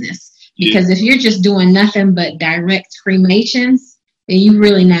business. Because if you're just doing nothing but direct cremations, then you're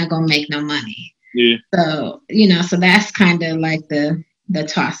really not gonna make no money. Yeah. So so that's kind of like the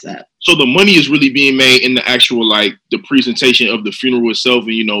toss up. So the money is really being made in the actual, like, the presentation of the funeral itself,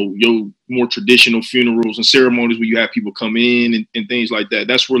 and your more traditional funerals and ceremonies where you have people come in and things like that.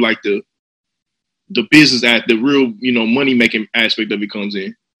 That's where, like, the business the real money making aspect of it comes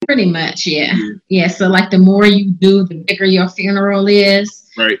in. Pretty much, yeah. Yeah. So like the more you do, the bigger your funeral is,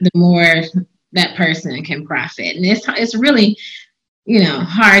 right? The more that person can profit, and it's really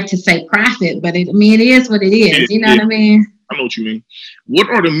hard to say profit, but it is what it is. What I mean? I know what you mean. What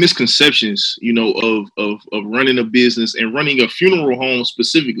are the misconceptions, of running a business and running a funeral home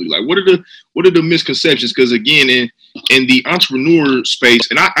specifically? Like, what are the misconceptions? Because again, in the entrepreneur space,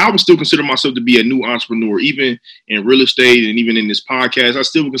 and I would still consider myself to be a new entrepreneur, even in real estate and even in this podcast, I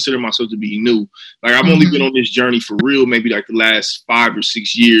still would consider myself to be new. Like, I've only been on this journey for real, maybe like the last 5 or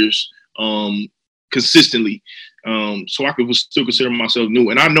 6 years, consistently. So I could still consider myself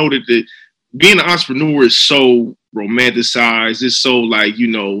new. And I know that being an entrepreneur is so romanticized. It's so like,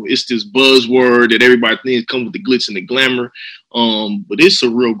 it's this buzzword that everybody thinks comes with the glitz and the glamour. But it's a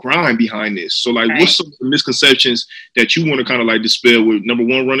real grind behind this. So like, what's some of the misconceptions that you want to kind of like dispel with, number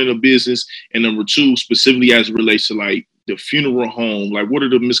one, running a business, and number two, specifically as it relates to like the funeral home? Like, what are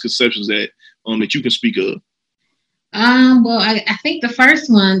the misconceptions that you can speak of? Well, I think the first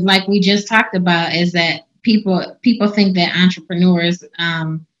one, like we just talked about, is that people think that entrepreneurs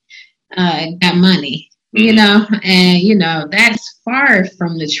got money, and that's far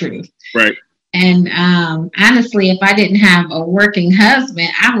from the truth. Right. And honestly, if I didn't have a working husband,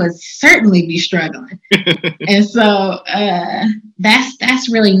 I would certainly be struggling. And so that's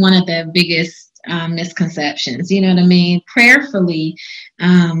really one of the biggest misconceptions. You know what I mean? Prayerfully,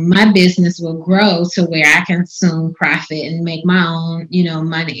 my business will grow to where I can soon profit and make my own,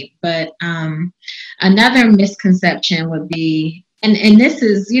 money. But another misconception would be, and this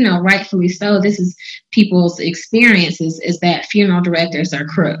is, rightfully so, this is people's experiences, is that funeral directors are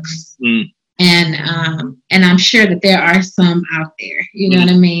crooks. And I'm sure that there are some out there, you know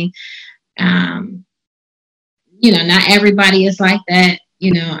what I mean? Not everybody is like that.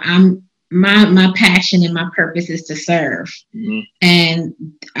 My passion and my purpose is to serve, and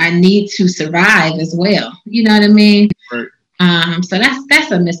I need to survive as well. You know what I mean? Right. So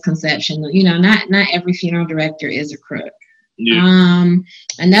that's a misconception. Not every funeral director is a crook. Yeah.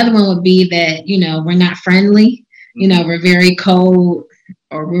 Another one would be that, we're not friendly. We're very cold,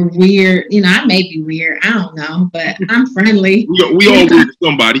 or we're weird. I may be weird. I don't know, but I'm friendly. We all weird to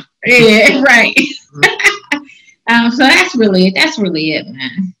somebody. Yeah, right. So that's really it,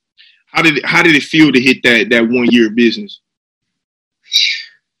 man. How did it feel to hit that 1 year of business?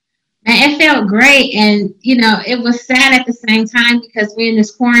 And it felt great, and it was sad at the same time because we're in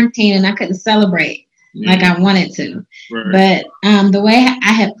this quarantine and I couldn't celebrate like I wanted to. Right. But the way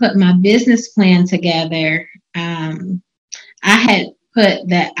I had put my business plan together, I had put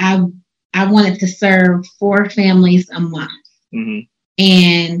that I wanted to serve 4 families a month,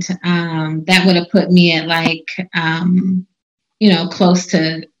 and that would have put me at like close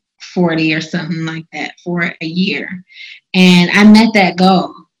to 40 or something like that for a year, and I met that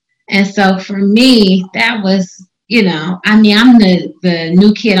goal. And so for me, that was, I'm the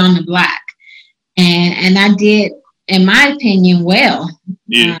new kid on the block, and I did, in my opinion, well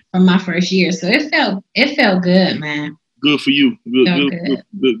for my first year. So it felt good, man. Good for you.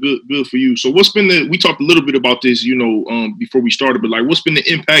 Good for you. So what's been we talked a little bit about this, before we started, but like, what's been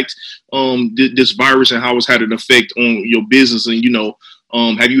the impact this virus and how it's had an effect on your business? And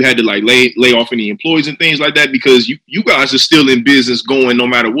have you had to like lay off any employees and things like that? Because you guys are still in business going no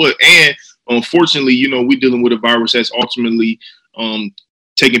matter what. And unfortunately, we're dealing with a virus that's ultimately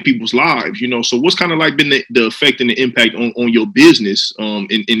taking people's lives, So what's kind of like been the effect and the impact on your business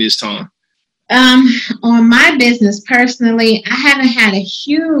in this time? On my business personally, I haven't had a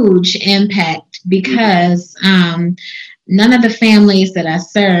huge impact because none of the families that I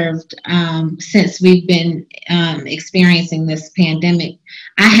served since we've been experiencing this pandemic,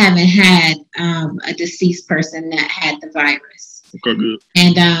 I haven't had a deceased person that had the virus. Okay, good.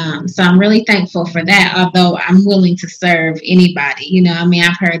 And so I'm really thankful for that, although I'm willing to serve anybody.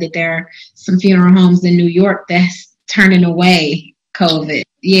 I've heard that there are some funeral homes in New York that's turning away COVID.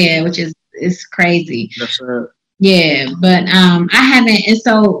 Yeah, which is crazy. That's right. Yeah, but I haven't. And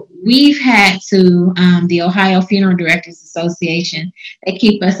so we've had to, the Ohio Funeral Directors Association, they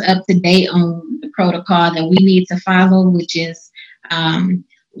keep us up to date on the protocol that we need to follow, which is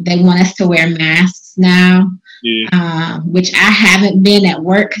they want us to wear masks now, which I haven't been at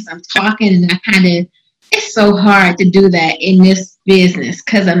work because I'm talking and it's so hard to do that in this business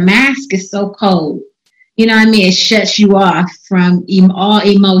because a mask is so cold. You know what I mean? It shuts you off from all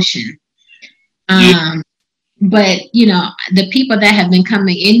emotion. But, you know, the people that have been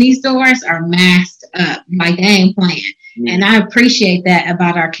coming in these doors are masked up like they ain't playing. And I appreciate that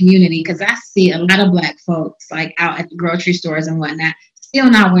about our community because I see a lot of Black folks like out at the grocery stores and whatnot still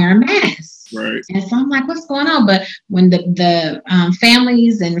not wearing masks. Right. And so I'm like, what's going on? But when the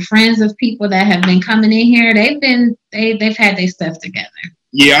families and friends of people that have been coming in here, they've had their stuff together.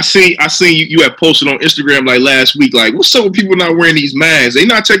 Yeah, I seen you had posted on Instagram like last week, like, what's up with people not wearing these masks? They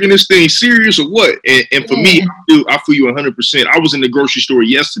not taking this thing serious or what? And for me, I feel you 100%. I was in the grocery store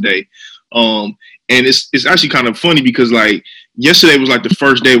yesterday, and it's actually kind of funny because like yesterday was like the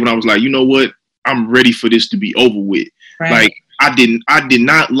first day when I was like, you know what, I'm ready for this to be over with. Right. Like I did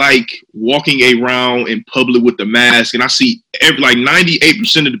not like walking around in public with the mask, and I see like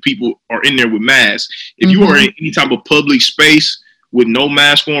 98% of the people are in there with masks. If you are in any type of public space with no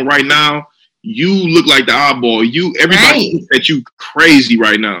mask on right now, you look like the oddball. Everybody looks at you crazy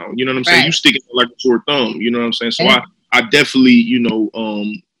right now. You know what I'm saying? You sticking like a sore thumb. You know what I'm saying? So I definitely, you know,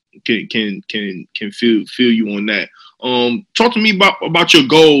 can feel you on that. Talk to me about your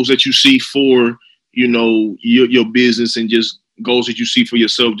goals that you see for, you know, your business and just goals that you see for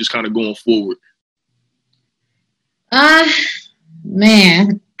yourself, just kind of going forward.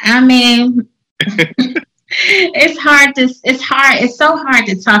 Man, I mean. It's so hard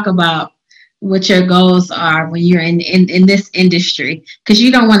to talk about what your goals are when you're in this industry because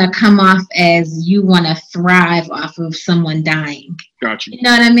you don't want to come off as you want to thrive off of someone dying. Got you. You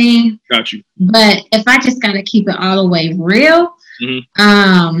know what I mean? Got you. But if I just gotta keep it all the way real,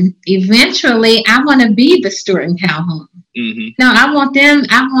 eventually I want to be the Stewart and Calhoun. No, I want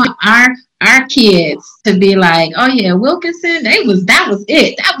our kids to be like, oh yeah, Wilkinson, that was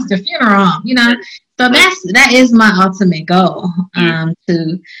it. That was the funeral home, you know. So that is my ultimate goal,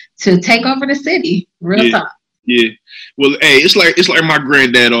 to take over the city. Real talk. Yeah. Well, hey, it's like my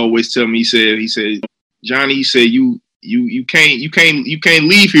granddad always tell me. He said, Johnny, he said you can't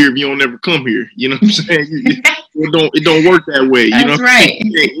leave here if you don't ever come here. You know what I'm saying? It don't work that way. That's, you know, right.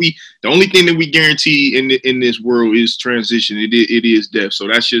 The only thing that we guarantee in this world is transition. It is death. So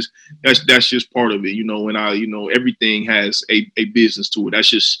that's just part of it, you know. And you know, everything has a business to it. That's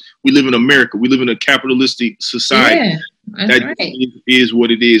just, we live in America. We live in a capitalistic society. Yeah, that is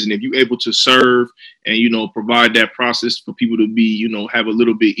what it is. And if you're able to serve and, you know, provide that process for people to be, you know, have a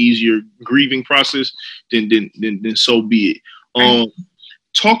little bit easier grieving process, then so be it.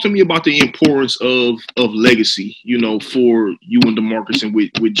 Talk to me about the importance of legacy, you know, for you and DeMarcus and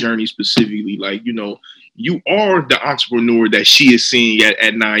with Journey specifically. Like, you know, you are the entrepreneur that she is seeing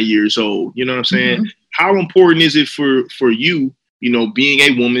at 9 years old. You know what I'm saying? How important is it for you, you know, being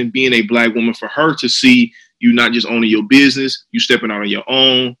a woman, being a Black woman, for her to see you not just owning your business, you stepping out on your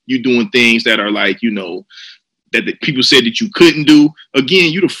own, you doing things that are like, you know, that the people said that you couldn't do.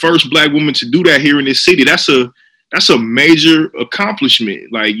 Again, you're the first Black woman to do that here in this city. That's a major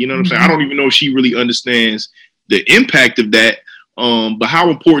accomplishment. Like, you know what I'm saying? I don't even know if she really understands the impact of that. But how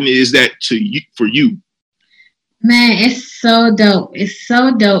important is that to you, for you? Man, it's so dope. It's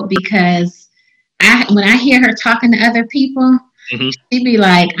so dope because when I hear her talking to other people, she'd be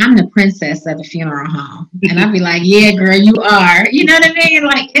like, I'm the princess of the funeral home. And I'd be like, yeah, girl, you are. You know what I mean?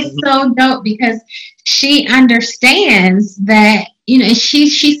 Like, it's so dope because she understands that, you know,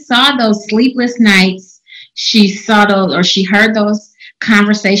 she saw those sleepless nights. She saw those, or she heard those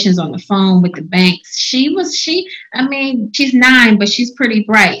conversations on the phone with the banks. She's 9, but she's pretty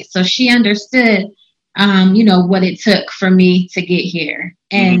bright. So she understood, you know, what it took for me to get here.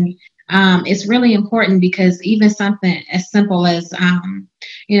 And it's really important because even something as simple as,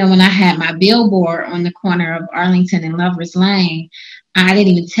 you know, when I had my billboard on the corner of Arlington and Lover's Lane, I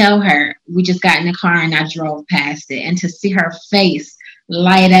didn't even tell her. We just got in the car and I drove past it. And to see her face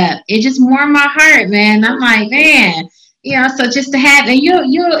light up, it just warmed my heart, man. I'm like, man, you know, so just to have, and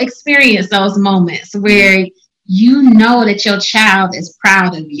you'll experience those moments where you know that your child is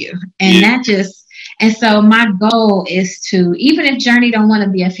proud of you. And and so my goal is to, even if Journey don't want to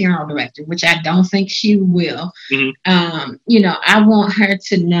be a funeral director, which I don't think she will, you know, I want her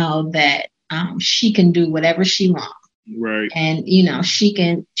to know that she can do whatever she wants. Right. And, you know, she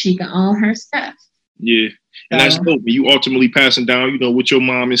can own her stuff. Yeah. And that's dope. You ultimately passing down, what your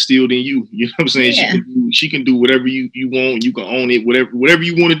mom instilled in you. You know what I'm saying? Yeah. She can do whatever you want. You can own it. Whatever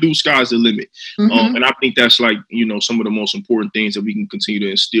you want to do, sky's the limit. Mm-hmm. And I think that's like, some of the most important things that we can continue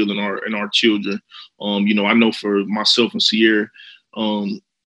to instill in our children. I know for myself and Sierra,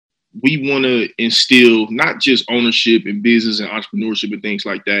 we want to instill not just ownership and business and entrepreneurship and things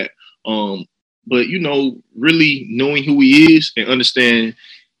like that. But, really knowing who he is and understand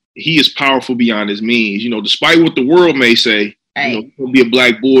he is powerful beyond his means. Despite what the world may say, he's going to be a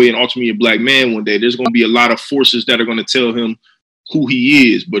black boy and ultimately a black man one day. There's going to be a lot of forces that are going to tell him who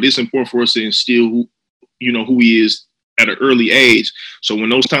he is. But it's important for us to instill who he is at an early age. So when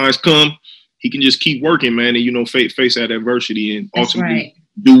those times come, he can just keep working, man, and, face that adversity and ultimately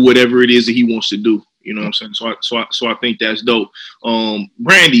do whatever it is that he wants to do. You know what I'm saying? So I think that's dope.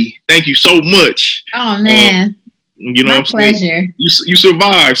 Brandee, thank you so much. Oh, man. You know My what I'm saying? pleasure. You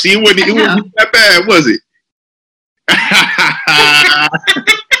survived. See, it wasn't that bad, was it?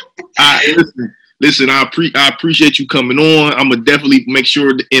 Listen, I appreciate you coming on. I'm gonna definitely make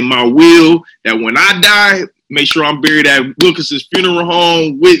sure in my will that when I die, make sure I'm buried at Wilkinson's funeral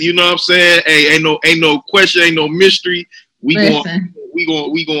home with, you know what I'm saying? Hey, ain't no question, ain't no mystery. We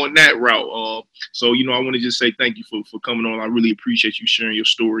going that route. So I want to just say thank you for coming on. I really appreciate you sharing your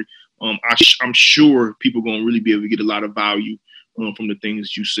story. I'm sure people gonna really be able to get a lot of value from the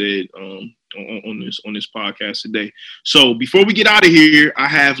things you said on this podcast today. So before we get out of here, I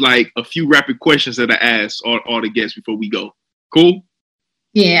have like a few rapid questions that I ask all the guests before we go. Cool?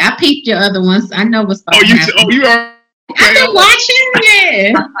 Yeah, I peeped your other ones. I know what's going on. You are. Okay. I've been watching.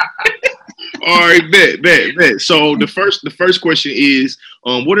 Yeah. All right, bet. So the first question is,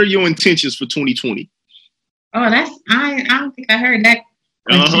 what are your intentions for 2020? Oh, I don't think I heard that.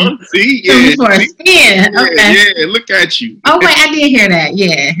 See, yeah. For a spin. Okay. Yeah. Look at you. Oh wait, I did hear that.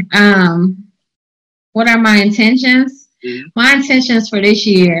 Yeah. What are my intentions? Mm-hmm. My intentions for this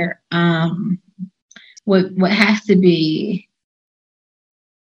year, what has to be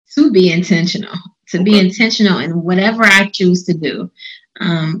intentional. Be intentional in whatever I choose to do.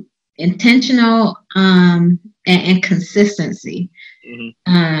 Intentional and consistency.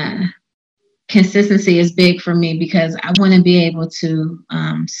 Mm-hmm. Consistency is big for me because I want to be able to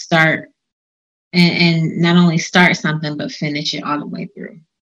start and not only start something but finish it all the way through.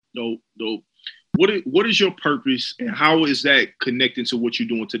 Dope. What is your purpose and how is that connecting to what you're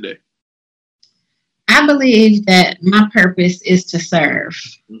doing today? I believe that my purpose is to serve,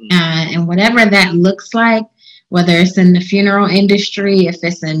 and whatever that looks like, whether it's in the funeral industry, if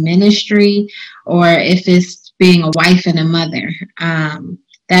it's in ministry, or if it's being a wife and a mother.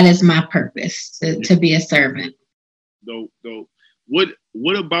 That is my purpose, to be a servant. Dope. What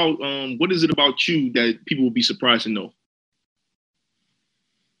about what is it about you that people will be surprised to know?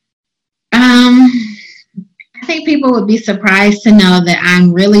 I think people would be surprised to know that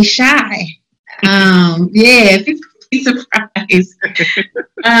I'm really shy. People would be surprised.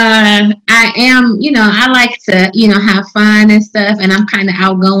 I am, I like to, have fun and stuff, and I'm kind of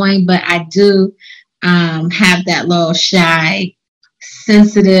outgoing, but I do have that little shy,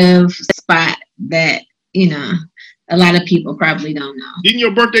 sensitive spot that, a lot of people probably don't know. Didn't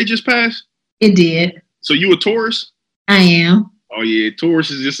your birthday just pass? It did. So you a Taurus? I am. Oh yeah,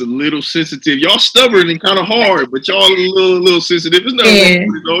 Taurus is just a little sensitive. Y'all stubborn and kind of hard, but y'all a little sensitive. It's nothing wrong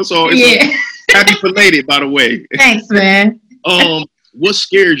with it, though. It's all happy belated, by the way. Thanks, man. What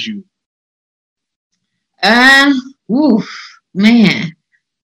scares you? Man.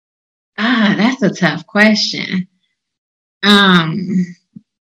 That's a tough question.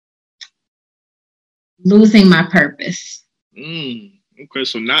 Losing my purpose. Okay,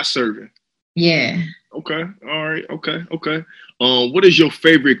 so not serving. Yeah. Okay. All right. Okay. What is your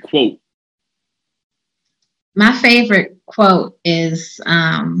favorite quote? My favorite quote is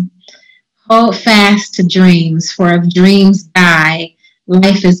hold fast to dreams, for if dreams die,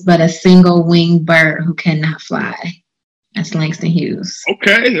 life is but a single-winged bird who cannot fly. That's Langston Hughes.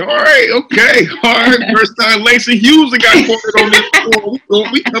 Okay. All right. First time Langston Hughes got quoted on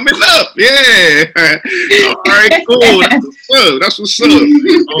this. We coming up. Yeah. All right, cool. That's what's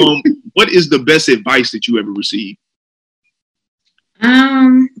up. What is the best advice that you ever received?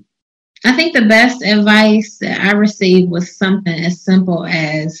 I think the best advice that I received was something as simple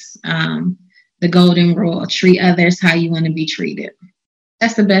as the golden rule: treat others how you want to be treated.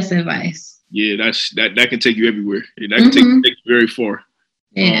 That's the best advice. Yeah, that can take you everywhere. That can take you very far.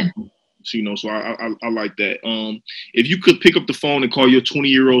 Yeah. So I like that. If you could pick up the phone and call your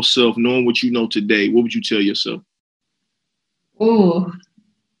 20-year-old self, knowing what you know today, what would you tell yourself? Ooh.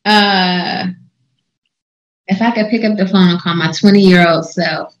 If I could pick up the phone and call my 20-year-old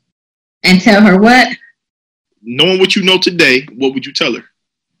self, And tell her what? Knowing what you know today, what would you tell her?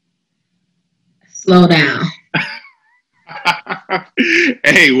 Slow down.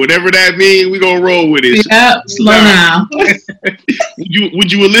 Hey, whatever that means, we're gonna roll with it. Yep, slow down.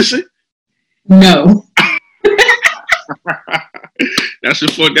 Would you listen? No. That's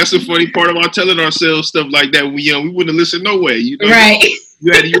the funny part about telling ourselves stuff like that when we young. We wouldn't listen no way. You know? Right.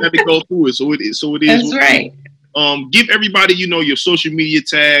 You had to go through it. So it is. That's right. Give everybody, your social media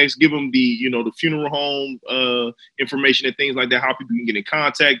tags. Give them the funeral home information and things like that. How people can get in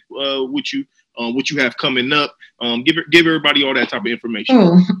contact with you. What you have coming up. Give everybody all that type of information.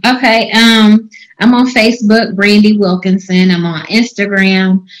 Oh, okay. I'm on Facebook, Brandee Wilkinson. I'm on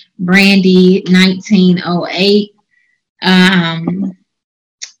Instagram, Brandee 1908.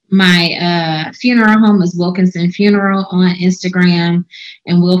 My funeral home is Wilkinson Funeral on Instagram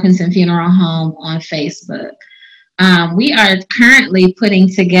and Wilkinson Funeral Home on Facebook. We are currently putting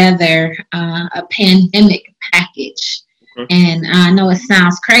together a pandemic package. Okay. And I know it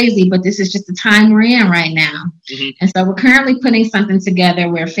sounds crazy, but this is just the time we're in right now. Mm-hmm. And so we're currently putting something together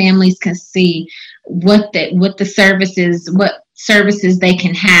where families can see what services they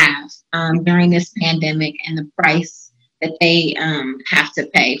can have during this pandemic and the price that they have to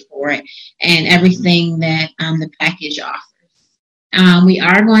pay for it and everything that the package offers. We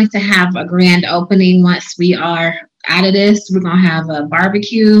are going to have a grand opening once we are out of this. We're going to have a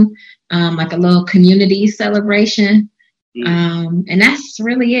barbecue, like a little community celebration. And that's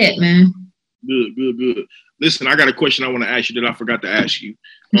really it, man. Good. Listen, I got a question I want to ask you that I forgot to ask you.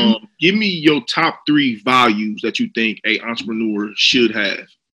 Give me your top 3 values that you think a entrepreneur should have.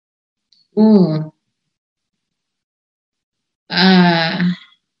 Ooh.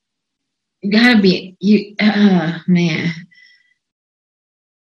 You gotta be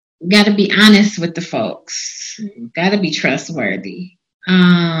gotta be honest with the folks. Gotta be trustworthy.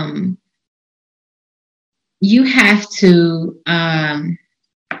 You have to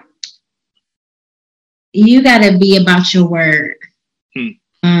you gotta be about your word.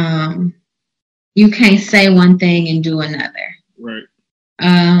 You can't say one thing and do another. Right.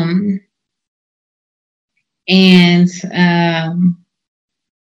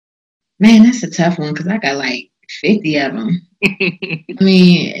 Man, that's a tough one because I got like 50 of them. I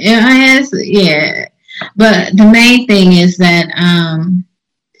mean, yeah. But the main thing is that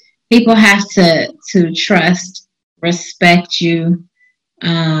people have to trust, respect you,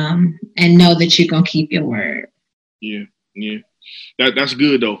 and know that you're gonna keep your word. Yeah. That's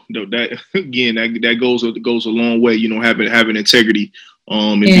good though. That again, that goes a long way. Having integrity.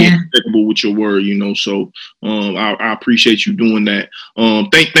 And being impeccable with your word, So I appreciate you doing that.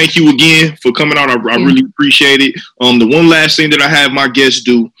 Thank you again for coming out. I really appreciate it. The one last thing that I have my guests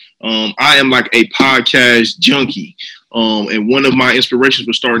do, I am like a podcast junkie. And one of my inspirations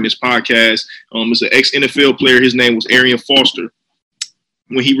for starting this podcast is an ex-NFL player. His name was Arian Foster.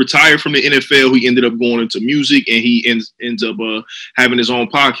 When he retired from the NFL, he ended up going into music, and he ends up having his own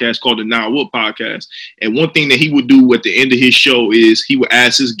podcast called the Now What Podcast. And one thing that he would do at the end of his show is he would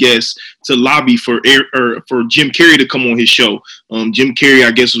ask his guests to lobby for Jim Carrey to come on his show. Jim Carrey,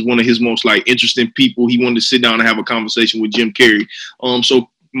 I guess, is one of his most interesting people. He wanted to sit down and have a conversation with Jim Carrey. So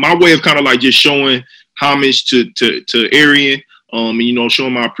my way of kind of just showing homage to Arian, and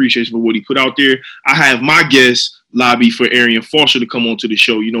showing my appreciation for what he put out there. I have my guests lobby for Arian Foster to come onto the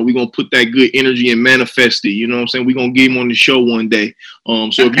show. We're going to put that good energy and manifest it. You know what I'm saying? We're going to get him on the show one day. So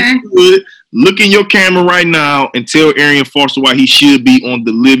if you would, look in your camera right now and tell Arian Foster why he should be on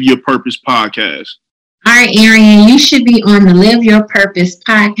the Live Your Purpose podcast. All right, Arian, you should be on the Live Your Purpose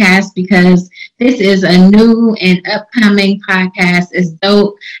podcast because this is a new and upcoming podcast. It's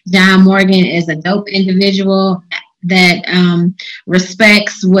dope. John Morgan is a dope individual that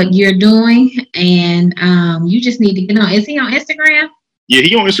respects what you're doing, and you just need to get on. Is he on Instagram? Yeah,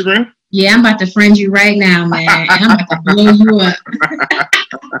 he on Instagram. Yeah, I'm about to friend you right now, man. I'm about to blow you up.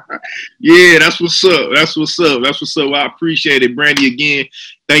 Yeah, that's what's up. I appreciate it. Brandee, again,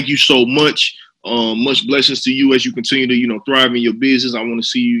 thank you so much. Much blessings to you as you continue to, thrive in your business. I want to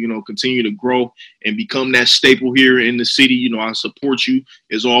see you, continue to grow and become that staple here in the city. I support you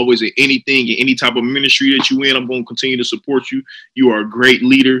as always in anything, in any type of ministry that you in. I'm going to continue to support you. You are a great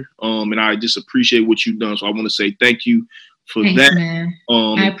leader. And I just appreciate what you've done. So I want to say thank you for that. Man.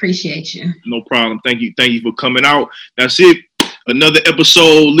 I appreciate you. No problem. Thank you. Thank you for coming out. That's it. Another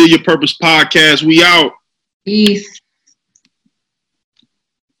episode, Live Your Purpose podcast. We out. Peace.